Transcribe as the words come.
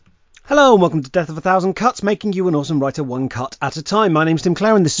Hello and welcome to Death of a Thousand Cuts, making you an awesome writer one cut at a time. My name's Tim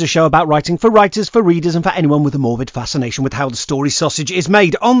Clare and this is a show about writing for writers, for readers and for anyone with a morbid fascination with how the story sausage is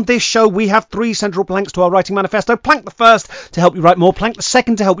made. On this show we have three central planks to our writing manifesto. Plank the first to help you write more, plank the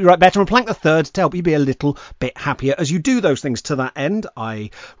second to help you write better, and plank the third to help you be a little bit happier as you do those things. To that end, I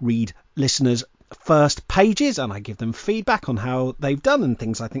read listeners' first pages and I give them feedback on how they've done and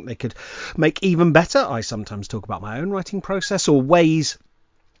things I think they could make even better. I sometimes talk about my own writing process or ways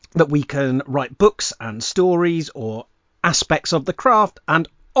that we can write books and stories or aspects of the craft, and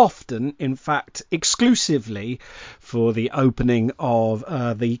often, in fact, exclusively for the opening of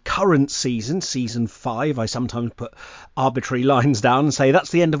the current season, season 5. I sometimes put arbitrary lines down and say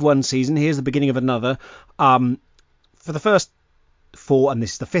that's the end of one season, here's the beginning of another. For the first 4, and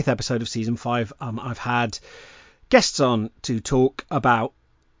this is the 5th episode of season 5, I've had guests on to talk about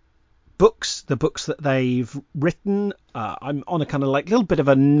the books that they've written. I'm on a kind of like little bit of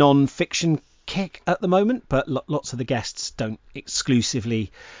a non-fiction kick at the moment, but lots of the guests don't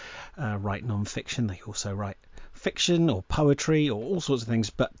exclusively write non-fiction. They also write fiction or poetry or all sorts of things.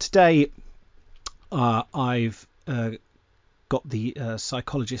 But today I've got the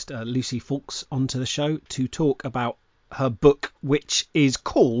psychologist Lucy Fawkes onto the show to talk about her book, which is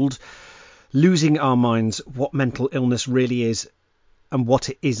called Losing Our Minds: What Mental Illness Really Is and What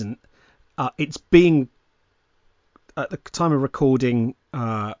It Isn't. It's being, at the time of recording,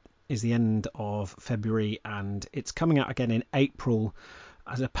 is the end of February, and it's coming out again in April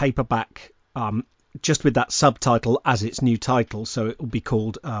as a paperback, just with that subtitle as its new title. So it will be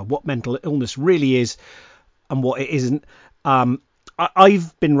called What Mental Illness Really Is and What It Isn't.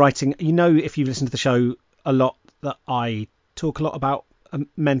 I've been writing, if you've listened to the show a lot, that I talk a lot about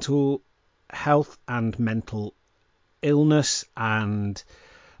mental health and mental illness and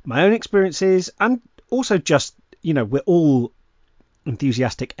my own experiences, and also just, we're all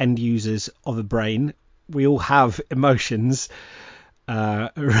enthusiastic end users of a brain. We all have emotions,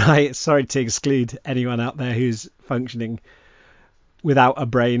 right? Sorry to exclude anyone out there who's functioning without a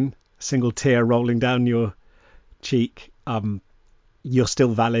brain, a single tear rolling down your cheek. You're still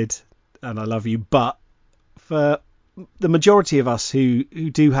valid and I love you. But for the majority of us who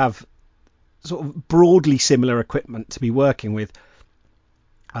do have sort of broadly similar equipment to be working with,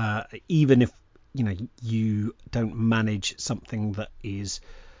 even if you don't manage something that is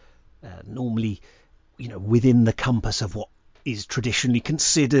normally within the compass of what is traditionally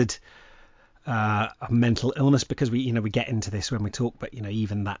considered a mental illness, because we get into this when we talk, but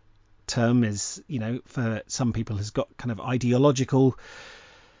even that term is for some people has got kind of ideological,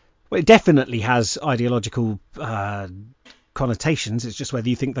 well, it definitely has ideological connotations. It's just whether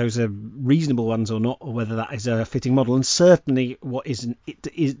you think those are reasonable ones or not, or whether that is a fitting model. And certainly what isn't,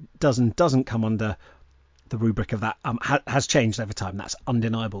 doesn't come under the rubric of that, has changed over time. That's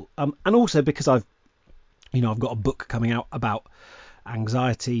undeniable. And also because I've got a book coming out about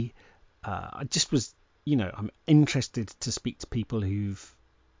anxiety. I just was, I'm interested to speak to people who've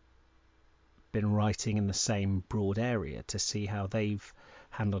been writing in the same broad area to see how they've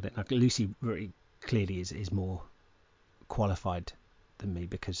handled it. Now, Lucy very clearly is more qualified than me,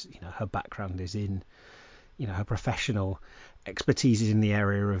 because her background is in, her professional expertise is in the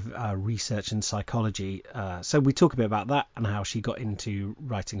area of research and psychology. So we talk a bit about that and how she got into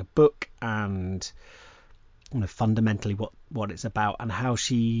writing a book, and fundamentally what it's about, and how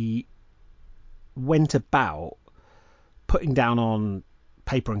she went about putting down on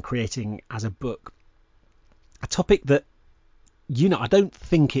paper and creating as a book a topic that I don't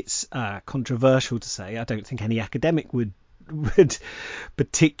think it's controversial to say. I don't think any academic would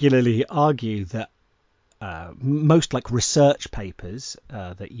particularly argue that most like research papers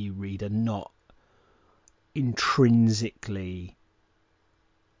that you read are not intrinsically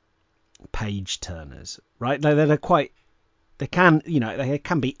page turners, right? They're quite, they can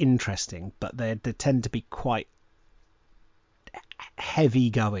be interesting, but they tend to be quite heavy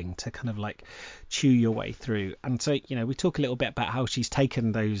going to kind of like chew your way through. And so we talk a little bit about how she's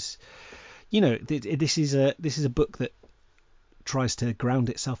taken those, this is a book that tries to ground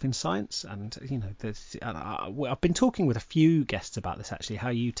itself in science, and I've been talking with a few guests about this actually, how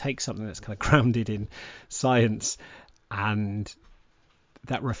you take something that's kind of grounded in science and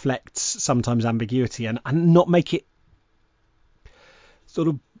that reflects sometimes ambiguity, and not make it sort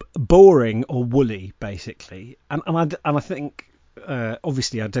of boring or woolly, basically. And I think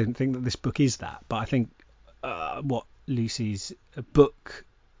obviously I don't think that this book is that, but I think what Lucy's book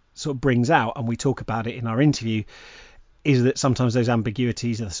sort of brings out, and we talk about it in our interview, is that sometimes those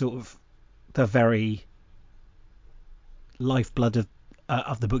ambiguities are sort of the very lifeblood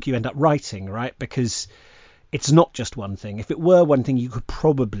of the book you end up writing, right? Because it's not just one thing. If it were one thing, you could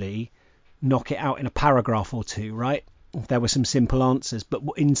probably knock it out in a paragraph or two, right? There were some simple answers, but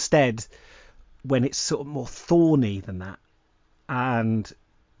instead, when it's sort of more thorny than that, and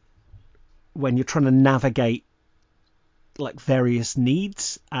when you're trying to navigate like various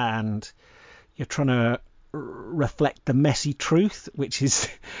needs, and you're trying to reflect the messy truth, which is,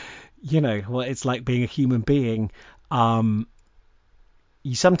 what it's like being a human being,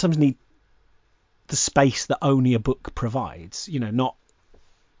 you sometimes need the space that only a book provides, not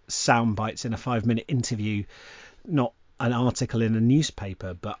sound bites in a 5-minute interview, not an article in a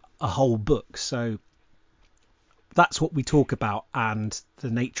newspaper, but a whole book. So that's what we talk about, and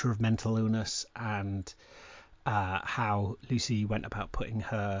the nature of mental illness, and how Lucy went about putting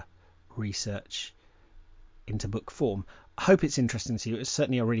her research into book form. I hope it's interesting to you. It's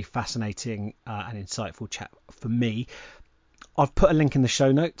certainly a really fascinating and insightful chat for me. I've put a link in the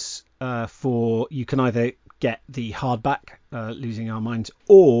show notes for, you can either get the hardback, Losing Our Minds,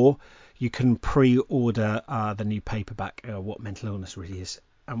 or you can pre-order the new paperback, What Mental Illness Really Is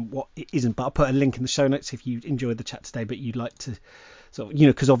and What It Isn't. But I'll put a link in the show notes if you enjoyed the chat today, but you'd like to sort of,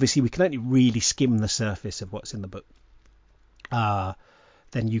 because obviously we can only really skim the surface of what's in the book.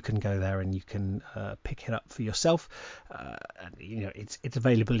 Then you can go there and you can pick it up for yourself. It's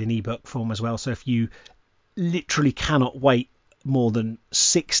available in ebook form as well. So if you literally cannot wait more than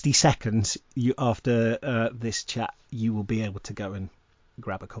 60 seconds after this chat, you will be able to go and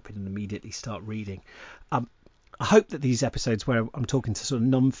grab a copy and immediately start reading. I hope that these episodes where I'm talking to sort of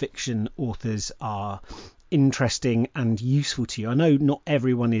non-fiction authors are interesting and useful to you. I know not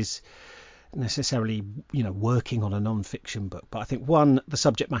everyone is necessarily working on a non-fiction book, but I think the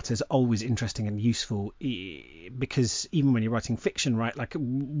subject matter is always interesting and useful, because even when you're writing fiction, right, like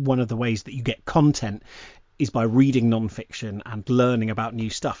one of the ways that you get content is by reading non-fiction and learning about new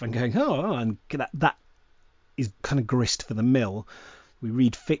stuff and going, and that is kind of grist for the mill. We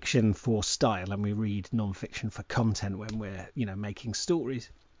read fiction for style and we read non-fiction for content when we're making stories.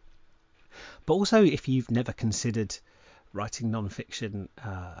 But also, if you've never considered writing non-fiction,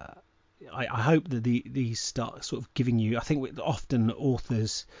 I hope that these start sort of giving you, I think often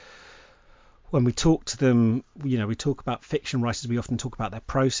authors, when we talk to them, we talk about fiction writers, we often talk about their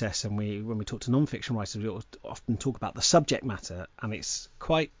process, and when we talk to non-fiction writers, we often talk about the subject matter. And it's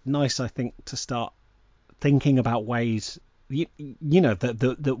quite nice, I think, to start thinking about ways,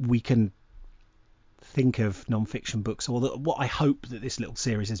 that we can think of non-fiction books, or that what I hope that this little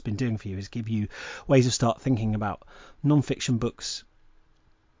series has been doing for you is give you ways to start thinking about non-fiction books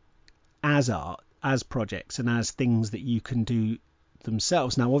as art, as projects, and as things that you can do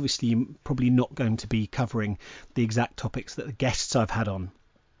themselves. Now, obviously, you're probably not going to be covering the exact topics that the guests I've had on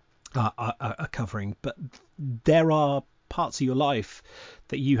are covering, but there are parts of your life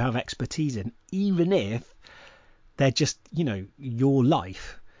that you have expertise in, even if they're just, your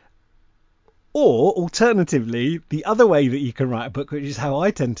life. Or alternatively, the other way that you can write a book, which is how I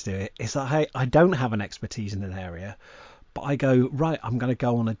tend to do it, is that I don't have an expertise in an area, but I go, right, I'm going to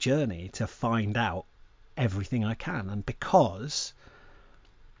go on a journey to find out everything I can. And because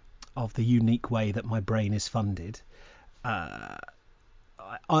of the unique way that my brain is funded, I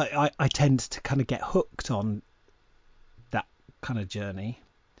tend to kind of get hooked on that kind of journey,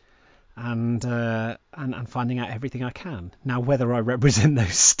 and finding out everything I can. Now, whether I represent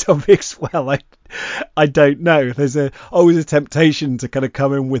those topics well, I don't know. There's always a temptation to kind of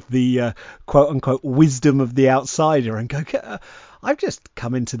come in with the quote unquote wisdom of the outsider and go, I've just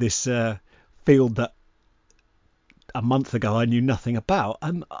come into this field that a month ago I knew nothing about,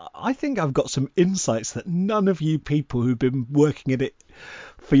 and I think I've got some insights that none of you people who've been working at it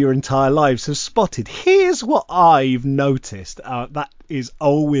for your entire lives have spotted. Here's what I've noticed. That is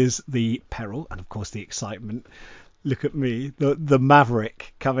always the peril, and of course the excitement. Look at me, the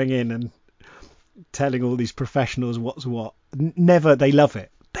maverick, coming in and telling all these professionals what's what. Never. They love it.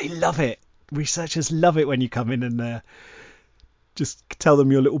 Researchers love it when you come in and just tell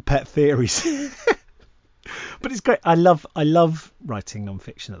them your little pet theories. But it's great. I love writing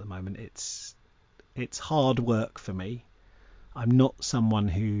non-fiction at the moment. It's hard work for me. I'm not someone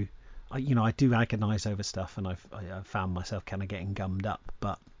who, I do agonise over stuff, and I've found myself kind of getting gummed up.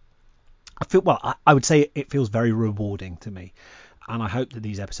 But I would say it feels very rewarding to me, and I hope that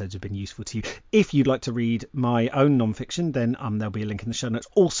these episodes have been useful to you. If you'd like to read my own non-fiction, then there'll be a link in the show notes.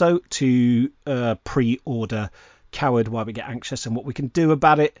 Also, to pre-order Coward, Why We Get Anxious and What We Can Do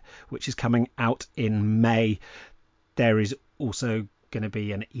About It, which is coming out in May. There is also going to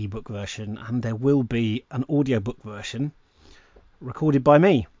be an ebook version, and there will be an audiobook version recorded by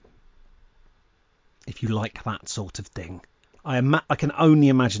me, if you like that sort of thing. I can only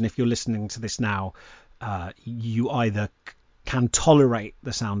imagine, if you're listening to this now, you either can tolerate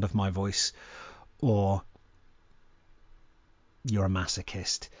the sound of my voice, or you're a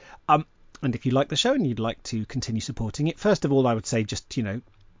masochist. And if you like the show and you'd like to continue supporting it, first of all, I would say just,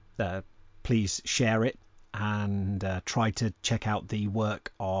 please share it and try to check out the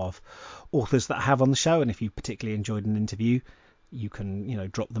work of authors that I have on the show. And if you particularly enjoyed an interview, you can,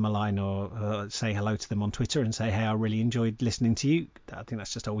 drop them a line or say hello to them on Twitter and say, hey, I really enjoyed listening to you. I think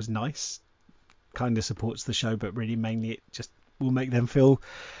that's just always nice. Kind of supports the show, but really mainly it just will make them feel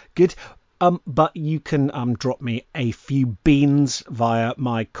good. But you can drop me a few beans via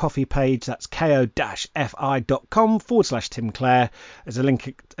my Ko-fi page. That's ko-fi.com/Tim Clare. There's a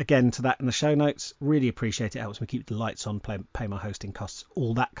link again to that in the show notes. Really appreciate it. It helps me keep the lights on, pay my hosting costs,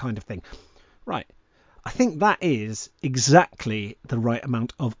 all that kind of thing. Right. I think that is exactly the right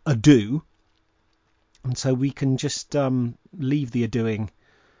amount of ado. And so we can just leave the adoing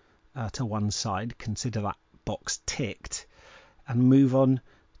to one side, consider that box ticked, and move on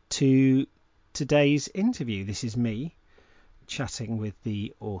to today's interview. This is me chatting with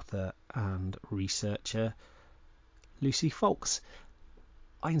the author and researcher Lucy Foulkes.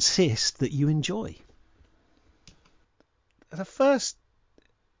 I insist that you enjoy. The first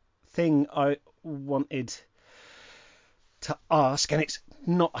thing I wanted to ask, and it's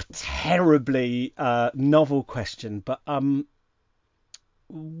not a terribly novel question, but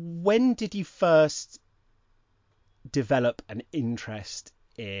when did you first develop an interest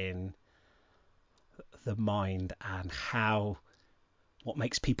in the mind and what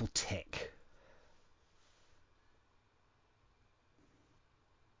makes people tick?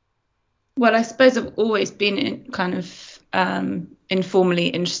 Well, I suppose I've always been informally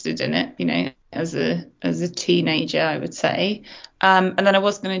interested in it, as a teenager, I would say. And then I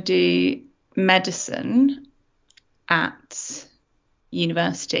was going to do medicine at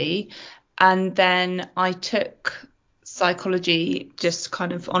university, and then I took psychology just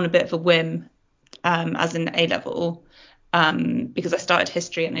kind of on a bit of a whim, as an A-level, because I started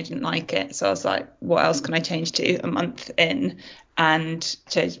history and I didn't like it. So I was like, what else can I change to a month in? And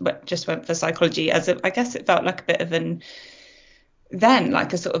just went for psychology I guess it felt like a bit of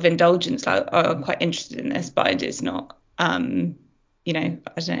like a sort of indulgence, like, oh, I'm quite interested in this, but it's not, I don't know,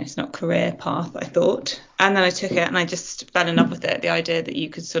 it's not a career path, I thought. And then I took it and I just fell in love with it. The idea that you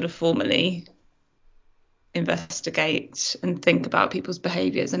could sort of formally investigate and think about people's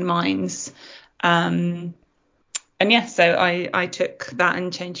behaviours and minds. And yeah, so I took that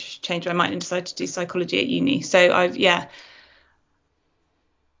and changed my mind and decided to do psychology at uni. So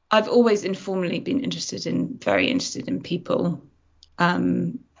I've always informally been very interested in people.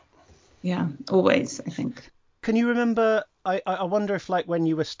 Always, I think. Can you remember, I wonder if, like, when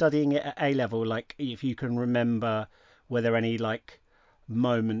you were studying it at A-level, like, if you can remember, were there any, like,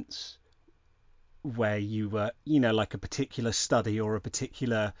 moments where you were, like a particular study or a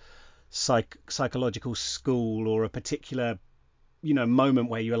particular psychological school or a particular, moment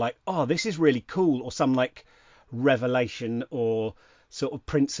where you were like, oh, this is really cool, or some, like, revelation or sort of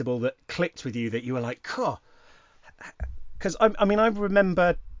principle that clicked with you that you were like, oh, because I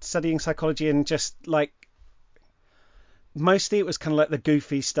remember studying psychology and just like mostly it was kind of like the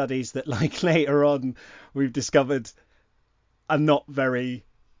goofy studies that like later on we've discovered are not very,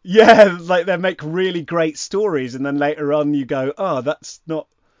 like they make really great stories and then later on you go, oh, that's not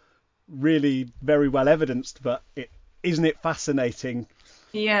really very well evidenced, but isn't it fascinating?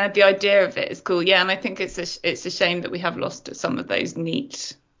 Yeah, the idea of it is cool. Yeah, and I think it's a shame that we have lost some of those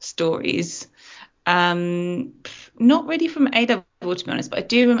neat stories. Not really from A level, to be honest, but I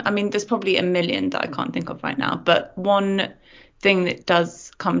do. I mean, there's probably a million that I can't think of right now. But one thing that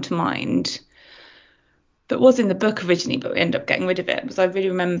does come to mind that was in the book originally, but we ended up getting rid of it, was I really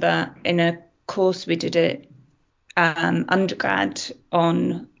remember in a course we did it undergrad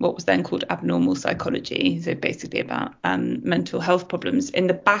on what was then called abnormal psychology, so basically about mental health problems. In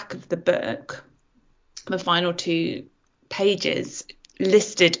the back of the book, the final 2 pages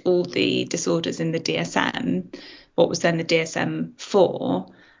listed all the disorders in the DSM, what was then the DSM-4,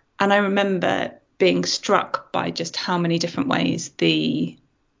 and I remember being struck by just how many different ways the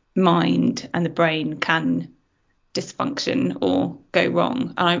mind and the brain can dysfunction or go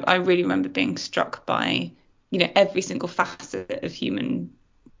wrong. And I really remember being struck by every single facet of human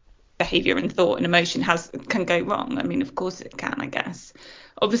behavior and thought and emotion can go wrong. I mean, of course it can, I guess.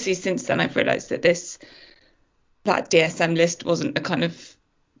 Obviously, since then I've realised that that DSM list wasn't a kind of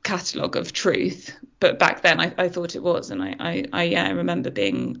catalogue of truth, but back then I thought it was, and I remember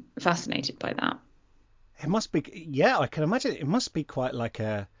being fascinated by that. It must be, yeah, I can imagine it must be quite like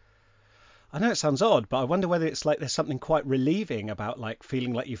I know it sounds odd, but I wonder whether it's like there's something quite relieving about like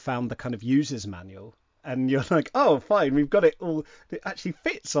feeling like you found the kind of user's manual and you're like, oh, fine, we've got it all. It actually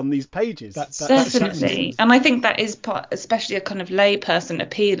fits on these pages. Definitely. And I think that is part, especially a kind of layperson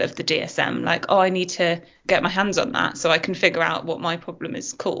appeal of the DSM. Like, oh, I need to get my hands on that so I can figure out what my problem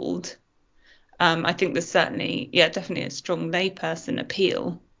is called. I think there's certainly, definitely a strong layperson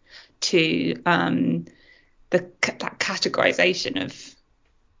appeal to that categorization of,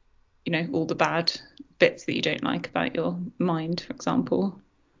 all the bad bits that you don't like about your mind, for example.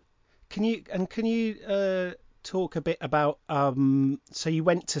 Can you talk a bit about so you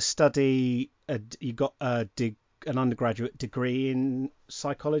went to study you got an undergraduate degree in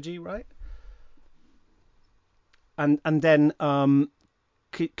psychology, right? And then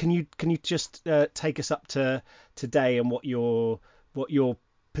can you just take us up to today and what your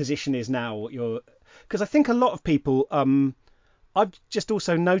position is now, because I think a lot of people I've just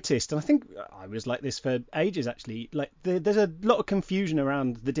also noticed, and I think I was like this for ages actually, like there's a lot of confusion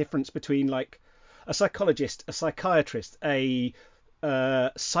around the difference between like a psychologist, a psychiatrist, a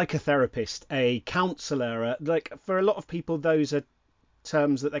psychotherapist, a counsellor. Like for a lot of people, those are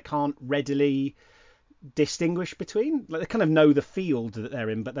terms that they can't readily distinguish between. Like they kind of know the field that they're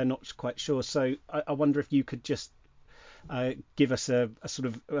in, but they're not quite sure. So I wonder if you could just give us a sort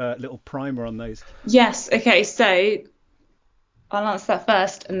of little primer on those. Yes. Okay. So I'll answer that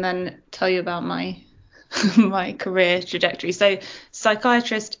first and then tell you about my my career trajectory. So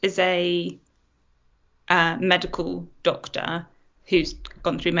psychiatrist is a medical doctor who's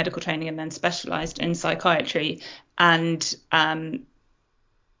gone through medical training and then specialised in psychiatry. And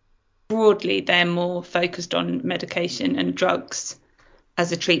broadly, they're more focused on medication and drugs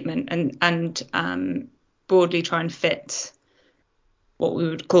as a treatment, and broadly try and fit what we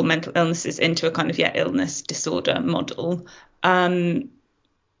would call mental illnesses into a kind of illness disorder model. That's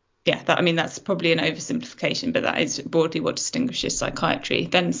probably an oversimplification, but that is broadly what distinguishes psychiatry.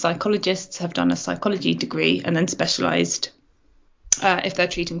 Then psychologists have done a psychology degree and then specialised if they're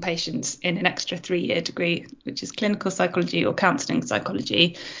treating patients in an extra 3-year degree, which is clinical psychology or counselling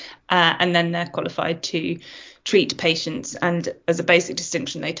psychology, and then they're qualified to treat patients. And as a basic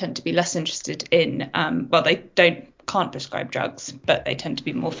distinction, they tend to be less interested in, they can't prescribe drugs, but they tend to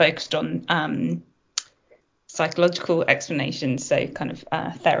be more focused on psychological explanations, so kind of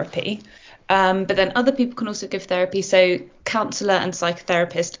therapy. But then other people can also give therapy. So counsellor and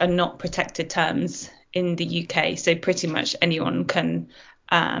psychotherapist are not protected terms in the UK. So pretty much anyone can.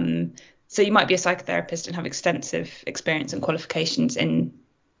 So you might be a psychotherapist and have extensive experience and qualifications in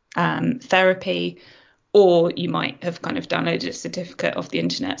therapy, or you might have kind of downloaded a certificate off the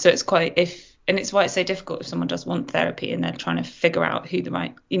internet. So it's and it's why it's so difficult if someone does want therapy and they're trying to figure out who the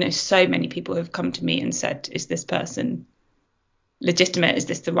right, so many people have come to me and said, is this person legitimate? Is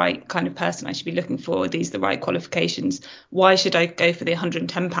this the right kind of person I should be looking for? Are these the right qualifications? Why should I go for the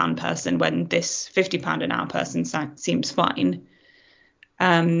 £110 person when this £50 an hour person seems fine?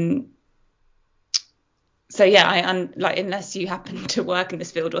 Unless you happen to work in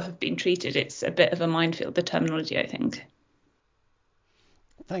this field or have been treated, it's a bit of a minefield, the terminology, I think.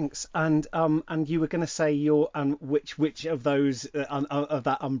 Thanks. And you were going to say which of those of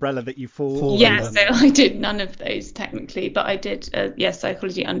that umbrella that you fall under? Yeah, so I did none of those technically, but I did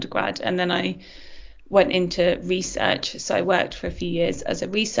psychology undergrad, and then I went into research. So I worked for a few years as a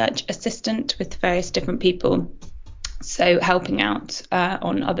research assistant with various different people, so helping out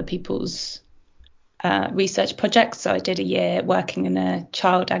on other people's research projects. So I did a year working in a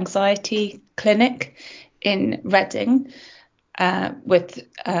child anxiety clinic in Reading with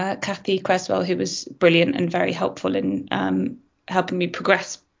Kathy Creswell, who was brilliant and very helpful in helping me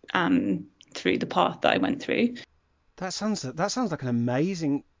progress through the path that I went through. That sounds like an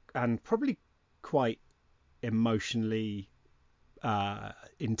amazing and probably quite emotionally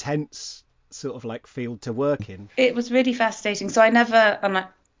intense sort of like field to work in. It was really fascinating. So I never,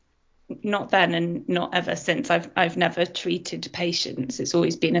 not then and not ever since, I've never treated patients. It's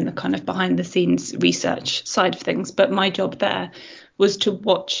always been in the kind of behind the scenes research side of things. But my job there was to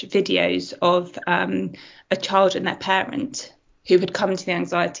watch videos of a child and their parent who had come to the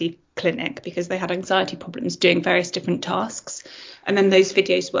anxiety clinic because they had anxiety problems doing various different tasks. And then those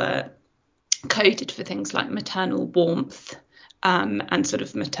videos were coded for things like maternal warmth, and sort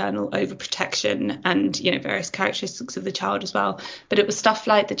of maternal overprotection and, various characteristics of the child as well. But it was stuff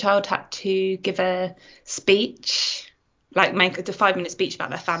like the child had to give a speech, like make a 5-minute speech about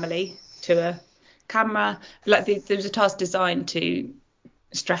their family to a camera. Like there was a task designed to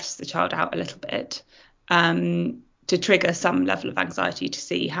stress the child out a little bit, to trigger some level of anxiety to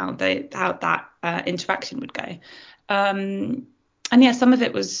see how that interaction would go. Some of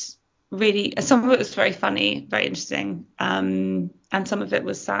it was very funny, very interesting, and some of it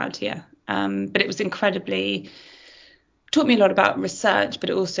was sad, But it was taught me a lot about research, but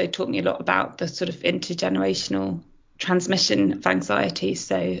it also taught me a lot about the sort of intergenerational transmission of anxiety.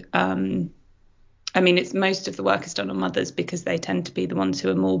 So, I mean, it's most of the work is done on mothers because they tend to be the ones who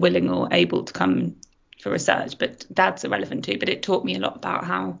are more willing or able to come for research, but dads are relevant too. But it taught me a lot about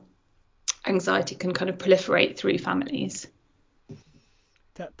how anxiety can kind of proliferate through families.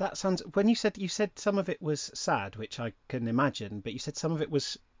 That sounds, when you said some of it was sad, which I can imagine, but you said some of it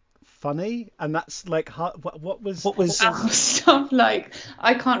was funny, and that's like what was Stuff like,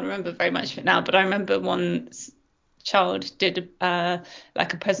 I can't remember very much of it now, but I remember one child did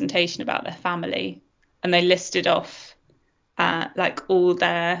like a presentation about their family, and they listed off like all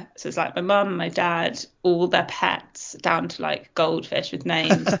their, so it's like my mum, my dad, all their pets down to like goldfish with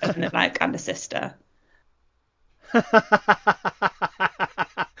names and then like and a sister.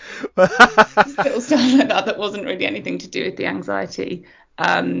 Little stuff like that wasn't really anything to do with the anxiety.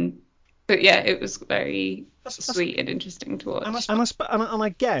 But yeah, it was very sweet and interesting to watch. And I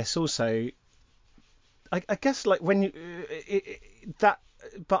guess also, I guess like when you that,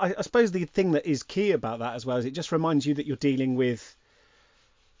 but I suppose the thing that is key about that as well is it just reminds you that you're dealing with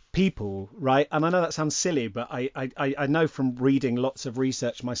people, right? And I know that sounds silly, but I know from reading lots of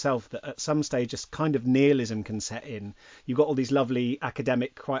research myself that at some stage just kind of nihilism can set in. You've got all these lovely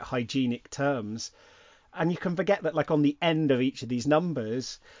academic, quite hygienic terms, and you can forget that like on the end of each of these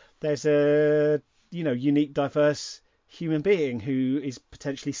numbers there's a unique, diverse human being who is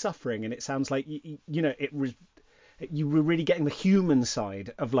potentially suffering, and it sounds like you were really getting the human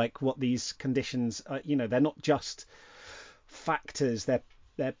side of like what these conditions are. They're not just factors, they're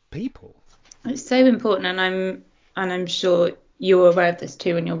people. It's so important, and I'm sure you're aware of this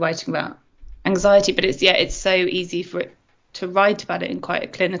too when you're writing about anxiety, but it's so easy for it to write about it in quite a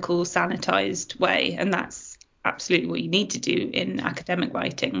clinical, sanitized way, and that's absolutely what you need to do in academic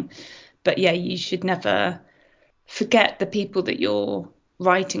writing. But yeah, you should never forget the people that you're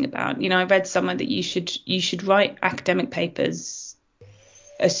writing about. I read somewhere that you should write academic papers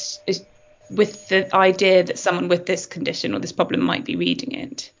with the idea that someone with this condition or this problem might be reading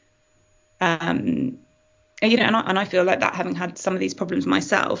it. And I feel like that, having had some of these problems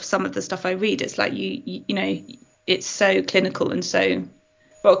myself, some of the stuff I read, it's like it's so clinical, and so,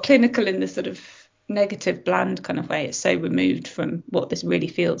 well, clinical in the sort of negative, bland kind of way. It's so removed from what this really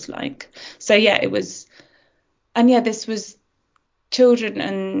feels like. So yeah, it was, and yeah, this was children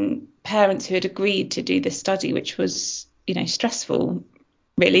and parents who had agreed to do this study, which was, stressful,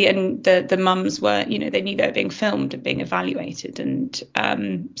 really. And the mums were, they knew they were being filmed and being evaluated. And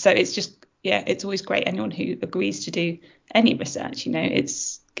so it's just, yeah, it's always great. Anyone who agrees to do any research,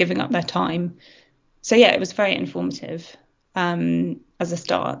 it's giving up their time. So yeah, it was very informative as a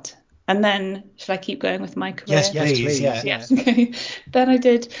start. And then, should I keep going with my career? Yes, please. Yeah. Okay. Then I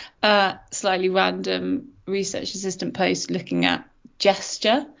did a slightly random research assistant post looking at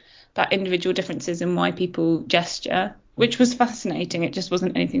gesture, about individual differences in why people gesture, which was fascinating. It just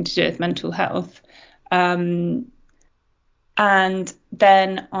wasn't anything to do with mental health. And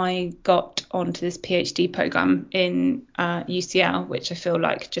then I got onto this PhD program in UCL, which I feel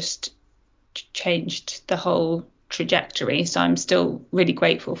like just changed the whole trajectory. So I'm still really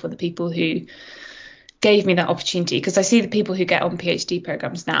grateful for the people who gave me that opportunity, because I see the people who get on PhD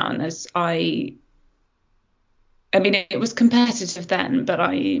programs now, and I mean, it was competitive then, but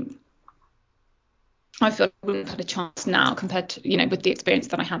I feel I wouldn't have had a chance now compared to, with the experience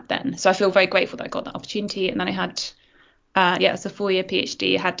that I had then. So I feel very grateful that I got that opportunity. And then I had, it was a 4-year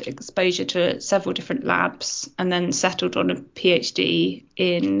PhD, I had exposure to several different labs, and then settled on a PhD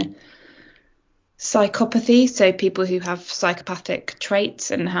in psychopathy, so people who have psychopathic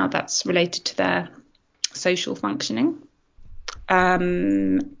traits and how that's related to their social functioning.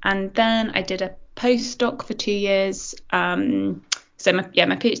 And then I did a postdoc for 2 years. So my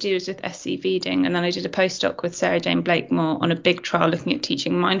PhD was with SC Veding, and then I did a postdoc with Sarah Jane Blakemore on a big trial looking at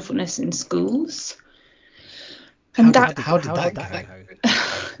teaching mindfulness in schools. And how did that go?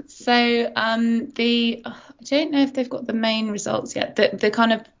 So I don't know if they've got the main results yet. The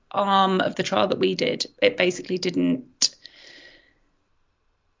kind of arm of the trial that we did, it basically didn't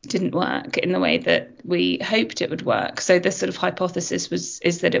work in the way that we hoped it would work. So the sort of hypothesis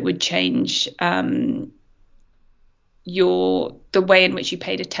is that it would change the way in which you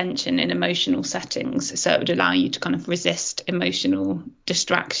paid attention in emotional settings, so it would allow you to kind of resist emotional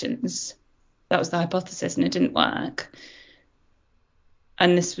distractions. That was the hypothesis, and it didn't work.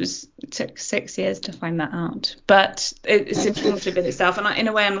 And it took 6 years to find that out, but it's informative in itself, and in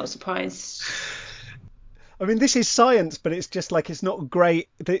a way I'm not surprised. I mean, this is science, but it's just like it's not great.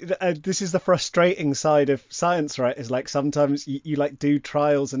 This is the frustrating side of science, right? Is like sometimes you like do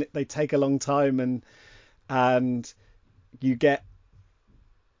trials and they take a long time, and you get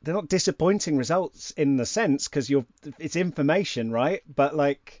they're not disappointing results in the sense because it's information, right? But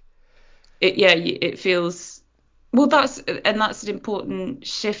like it feels well. That's an important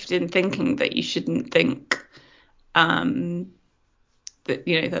shift in thinking, that you shouldn't think that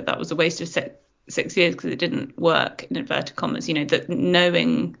that was a waste of 6 years because it didn't work, in inverted commas. That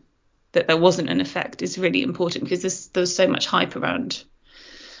knowing that there wasn't an effect is really important, because there was so much hype around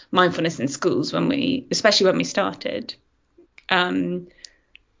mindfulness in schools especially when we started.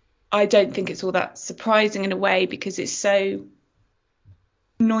 I don't think it's all that surprising in a way, because it's so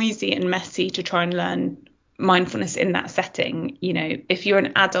noisy and messy to try and learn mindfulness in that setting. If you're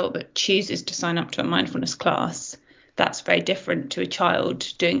an adult that chooses to sign up to a mindfulness class, that's very different to a child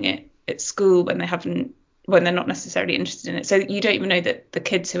doing it at school when they're not necessarily interested in it. So you don't even know that the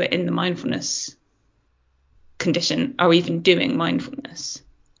kids who are in the mindfulness condition are even doing mindfulness.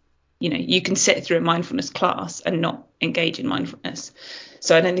 You can sit through a mindfulness class and not engage in mindfulness.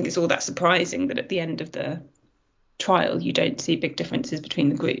 So I don't think it's all that surprising that at the end of the trial you don't see big differences between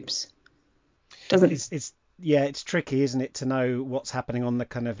the groups. It's tricky, isn't it, to know what's happening on the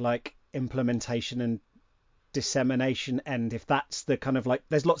kind of like implementation and dissemination end, if that's the kind of like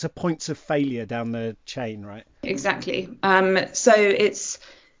there's lots of points of failure down the chain, right? Exactly. So it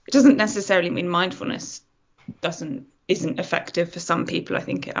doesn't necessarily mean mindfulness isn't effective for some people. I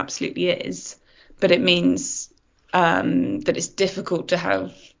think it absolutely is, but it means that it's difficult to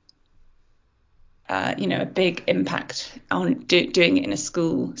have a big impact on doing it in a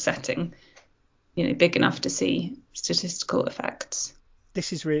school setting, big enough to see statistical effects.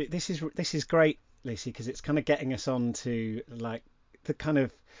 This is great, Lucy, because it's kind of getting us on to like the kind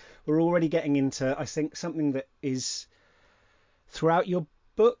of we're already getting into, I think, something that is throughout your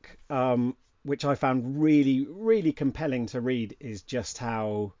book, which I found really, really compelling to read, is just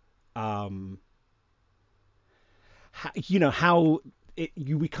how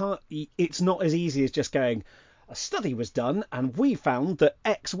it's not as easy as just going, a study was done and we found that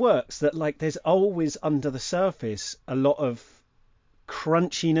X works. That like there's always under the surface a lot of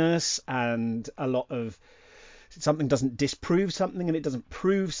crunchiness and a lot of something doesn't disprove something and it doesn't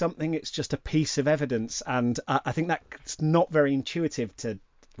prove something. It's just a piece of evidence. And I think that's not very intuitive to,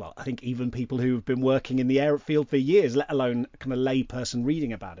 well, I think even people who have been working in the air field for years, let alone a kind of lay person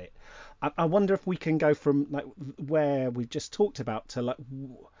reading about it. I wonder if we can go from like where we've just talked about to like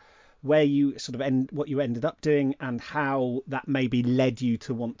where you sort of what you ended up doing and how that maybe led you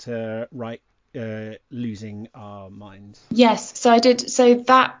to want to write Losing Our Minds. Yes, so I did. So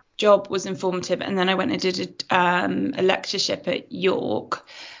that job was informative, and then I went and did a lectureship at York,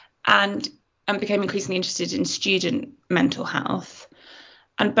 and became increasingly interested in student mental health.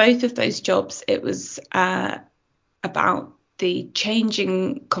 And both of those jobs, it was about the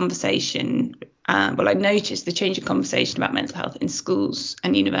changing conversation. I noticed the changing conversation about mental health in schools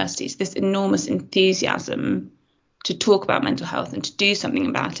and universities, this enormous enthusiasm to talk about mental health and to do something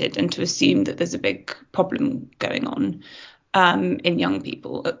about it, and to assume that there's a big problem going on in young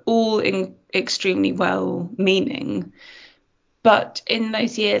people, all in extremely well-meaning. But in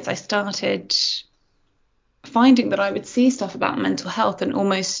those years, I started finding that I would see stuff about mental health and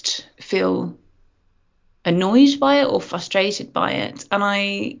almost feel annoyed by it or frustrated by it. And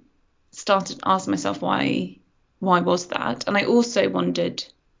I started asking myself why was that? And I also wondered,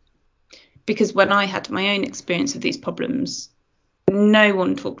 because when I had my own experience of these problems, no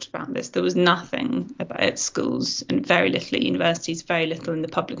one talked about this. There was nothing about it at schools and very little at universities, very little in the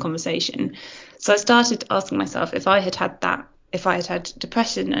public conversation. So I started asking myself, if I had had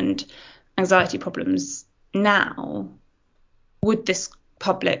depression and anxiety problems now, would this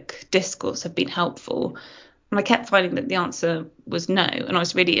public discourse have been helpful? And I kept finding that the answer was no. And I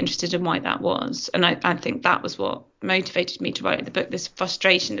was really interested in why that was. And I think that was what motivated me to write the book, this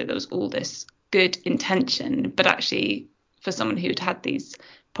frustration that there was all this good intention, but actually for someone who'd had these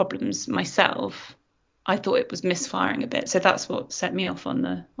problems myself, I thought it was misfiring a bit. So that's what set me off on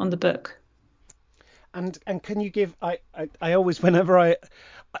the book. And can you give, I always, whenever I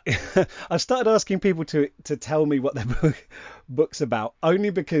started asking people to tell me what their book's about,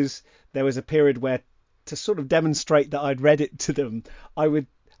 only because there was a period where, to sort of demonstrate that I'd read it to them,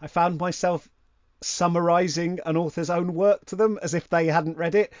 I found myself summarizing an author's own work to them as if they hadn't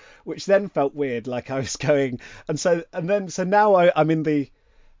read it, which then felt weird, like I was going, so now I'm in the,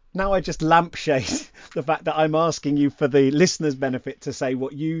 now I just lampshade the fact that I'm asking you for the listener's benefit to say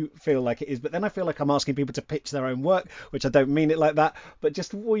what you feel like it is, but then I feel like I'm asking people to pitch their own work, which I don't mean it like that, but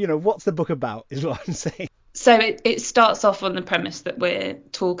just, well, what's the book about is what I'm saying. So it starts off on the premise that we're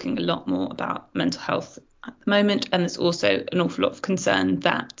talking a lot more about mental health at the moment, and there's also an awful lot of concern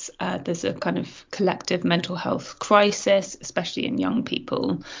that there's a kind of collective mental health crisis, especially in young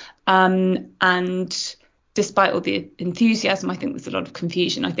people. And despite all the enthusiasm, I think there's a lot of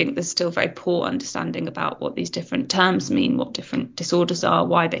confusion. I think there's still very poor understanding about what these different terms mean, what different disorders are,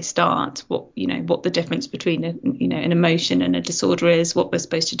 why they start, what the difference between an emotion and a disorder is, what we're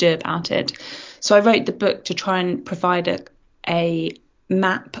supposed to do about it. So I wrote the book to try and provide a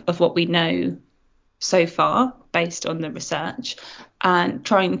map of what we know so far based on the research, and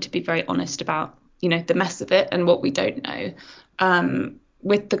trying to be very honest about the mess of it and what we don't know,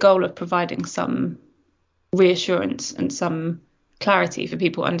 with the goal of providing some reassurance and some clarity for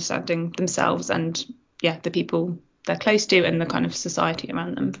people understanding themselves and the people they're close to and the kind of society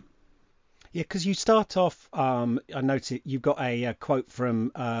around them. Yeah, because you start off, I noticed you've got a quote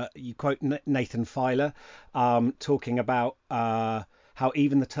from, you quote Nathan Filer, talking about how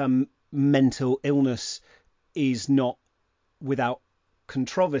even the term mental illness is not without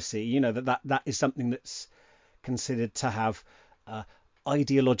controversy, that is something that's considered to have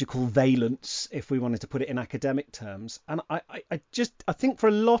ideological valence, if we wanted to put it in academic terms. And I think for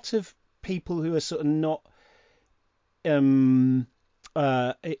a lot of people who are sort of not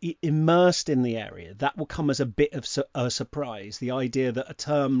immersed in the area, that will come as a bit of a surprise. The idea that a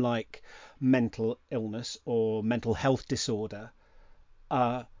term like mental illness or mental health disorder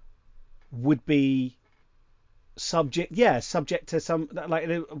would be subject to some, like,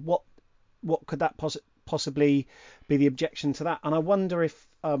 what could that possibly be the objection to that? And I wonder if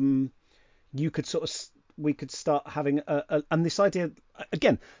you could we could start having and this idea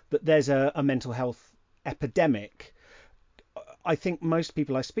again that there's a mental health epidemic. I think most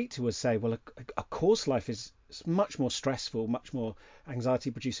people I speak to would say, well, of course life is much more stressful, much more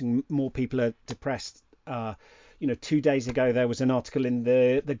anxiety producing, more people are depressed. 2 days ago there was an article in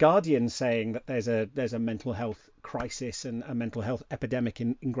the Guardian saying that there's a mental health crisis and a mental health epidemic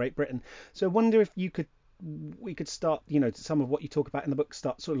in Great Britain. So I wonder if we could start, some of what you talk about in the book,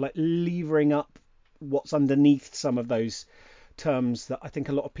 start sort of like levering up what's underneath some of those terms that I think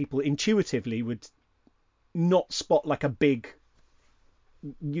a lot of people intuitively would not spot like a big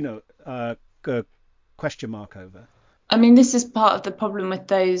question mark over. I mean, this is part of the problem with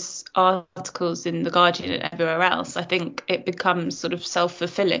those articles in The Guardian and everywhere else. I think it becomes sort of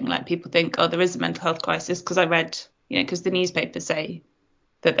self-fulfilling. Like, people think, oh, there is a mental health crisis because I read, because the newspapers say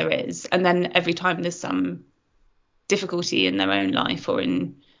that there is. And then every time there's some difficulty in their own life or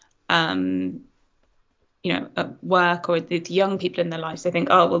in, at work or the young people in their lives, they think,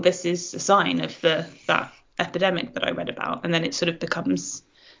 oh, well, this is a sign of that epidemic that I read about. And then it sort of becomes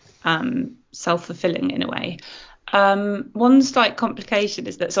self-fulfilling in a way. One slight complication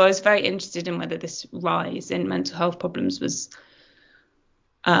is that, so I was very interested in whether this rise in mental health problems was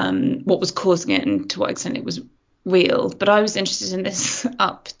what was causing it and to what extent it was real. But I was interested in this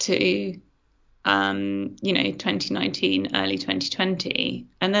up to 2019, early 2020,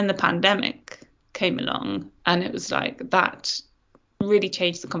 and then the pandemic came along, and it was like that really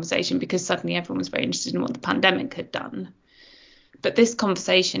changed the conversation because suddenly everyone was very interested in what the pandemic had done. But this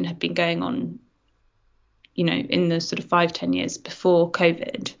conversation had been going on, in the sort of 5-10 years before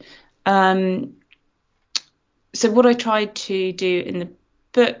COVID. So what I tried to do in the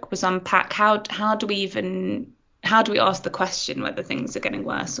book was unpack how do we ask the question whether things are getting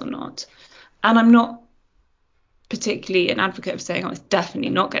worse or not. And I'm not particularly an advocate of saying, oh, it's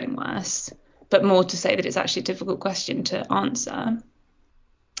definitely not getting worse, but more to say that it's actually a difficult question to answer.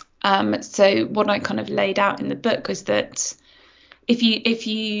 So what I kind of laid out in the book was that if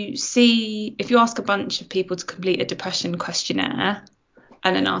you ask a bunch of people to complete a depression questionnaire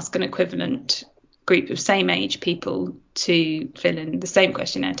and then ask an equivalent group of same age people to fill in the same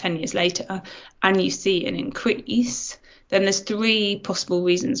questionnaire 10 years later, and you see an increase, then there's 3 possible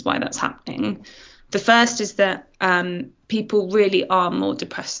reasons why that's happening. The first is that people really are more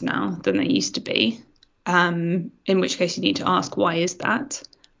depressed now than they used to be, in which case you need to ask, why is that?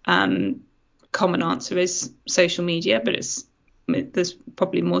 Common answer is social media, but there's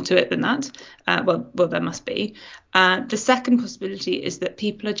probably more to it than that. Well, there must be. The second possibility is that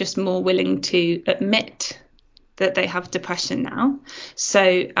people are just more willing to admit that they have depression now.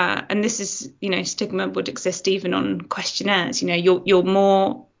 So, and this is, stigma would exist even on questionnaires. You're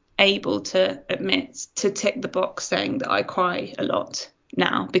more able to admit, to tick the box saying that I cry a lot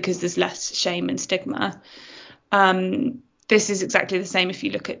now because there's less shame and stigma. This is exactly the same if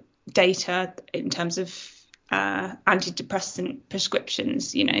you look at data in terms of antidepressant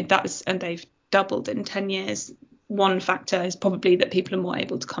prescriptions, and they've doubled in 10 years. One factor is probably that people are more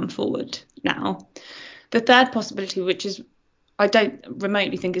able to come forward now. The third possibility, which is I don't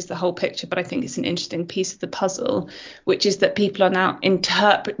remotely think is the whole picture, but I think it's an interesting piece of the puzzle, which is that people are now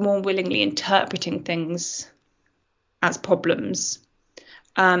more willingly interpreting things as problems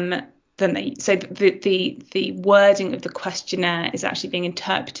than they. So the wording of the questionnaire is actually being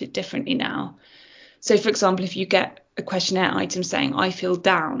interpreted differently now. So, for example, if you get a questionnaire item saying "I feel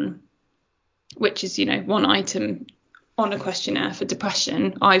down," which is, one item on a questionnaire for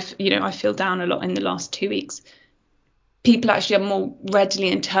depression, I feel down a lot in the last 2 weeks. People actually are more readily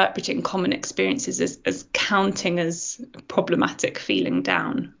interpreting common experiences as counting as problematic feeling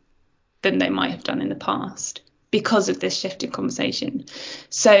down than they might have done in the past because of this shift in conversation.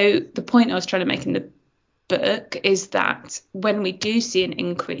 So the point I was trying to make in the book is that when we do see an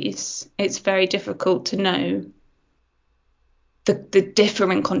increase, it's very difficult to know the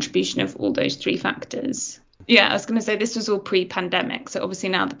differing contribution of all those three factors. Yeah, I was going to say this was all pre-pandemic. So obviously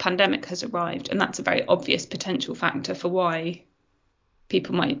now the pandemic has arrived, and that's a very obvious potential factor for why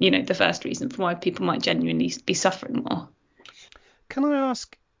people might, the first reason for why people might genuinely be suffering more. Can I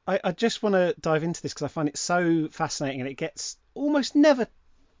ask, I just want to dive into this because I find it so fascinating, and it gets I almost never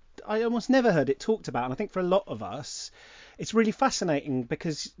heard it talked about. And I think for a lot of us, it's really fascinating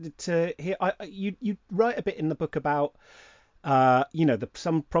because to hear, you write a bit in the book about,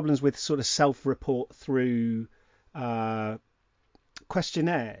 some problems with sort of self-report through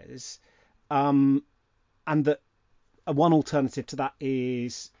questionnaires, and that one alternative to that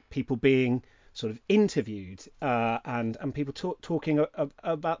is people being sort of interviewed, and people talking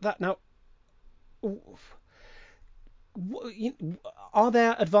about that. Now, are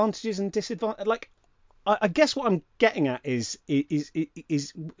there advantages and disadvantages? Like, I guess what I'm getting at is if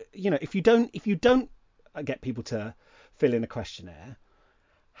you don't get people to fill in a questionnaire,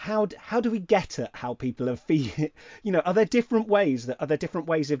 how do we get at how people are feeling? Are there different ways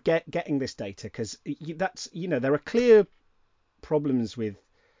of getting this data? Because that's, there are clear problems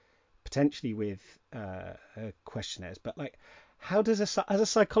potentially with questionnaires, but like, how does as a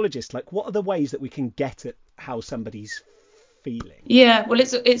psychologist, like, what are the ways that we can get at how somebody's feeling? Yeah, well,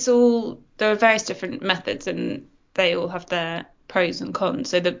 it's all, there are various different methods and they all have their pros and cons.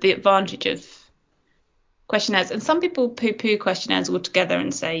 So the advantage of questionnaires, and some people poo-poo questionnaires altogether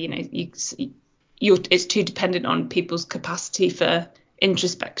and say, it's too dependent on people's capacity for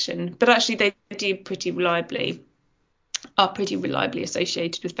introspection, but actually they are pretty reliably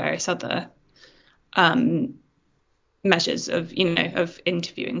associated with various other measures of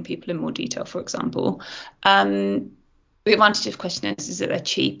interviewing people in more detail, for example. The advantage of questionnaires is that they're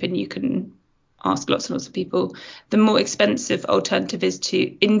cheap and you can ask lots and lots of people. The more expensive alternative is to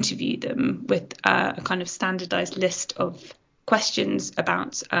interview them with a kind of standardized list of questions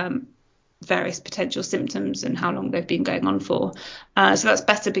about various potential symptoms and how long they've been going on for. So that's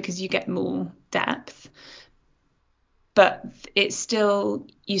better because you get more depth. But you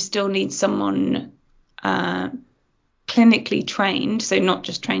still need someone clinically trained, so not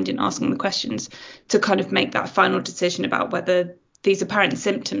just trained in asking the questions, to kind of make that final decision about whether these apparent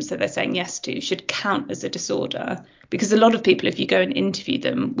symptoms that they're saying yes to should count as a disorder. Because a lot of people, if you go and interview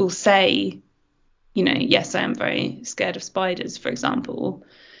them, will say, yes, I am very scared of spiders, for example.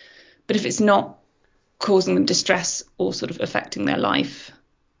 But if it's not causing them distress or sort of affecting their life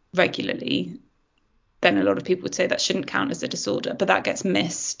regularly, then a lot of people would say that shouldn't count as a disorder. But that gets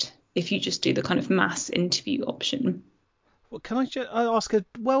missed if you just do the kind of mass interview option. Well, can I just ask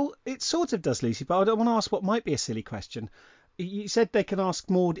well, it sort of does, Lucy, but I don't want to ask what might be a silly question. You said they can ask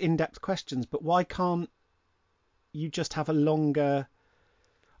more in-depth questions, but why can't you just have a longer...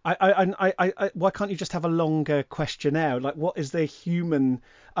 why can't you just have a longer questionnaire? Like, what is the human...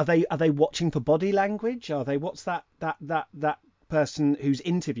 Are they watching for body language? What's that person who's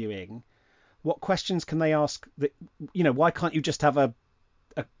interviewing? What questions can they ask? That, why can't you just have a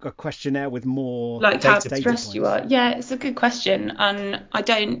questionnaire with more, like, how stressed you are? Yeah, it's a good question, and I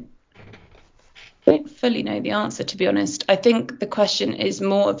don't fully know the answer, to be honest. I think the question is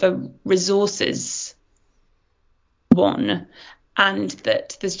more of a resources one, and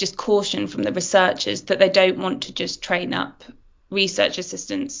that there's just caution from the researchers that they don't want to just train up research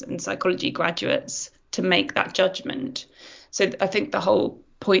assistants and psychology graduates to make that judgment. So I think the whole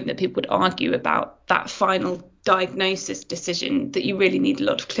point that people would argue about that final diagnosis decision, that you really need a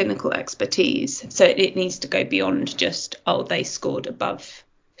lot of clinical expertise. So it needs to go beyond just, they scored above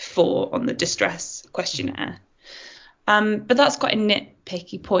 4 on the distress questionnaire. But that's quite a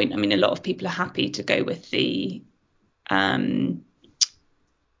nitpicky point. I mean, a lot of people are happy to go with the that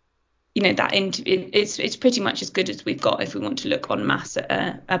interview. It's pretty much as good as we've got if we want to look en masse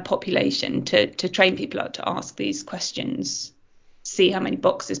at a population to train people out to ask these questions see how many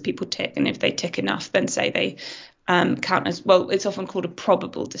boxes people tick, and if they tick enough, then say they count as, well, it's often called a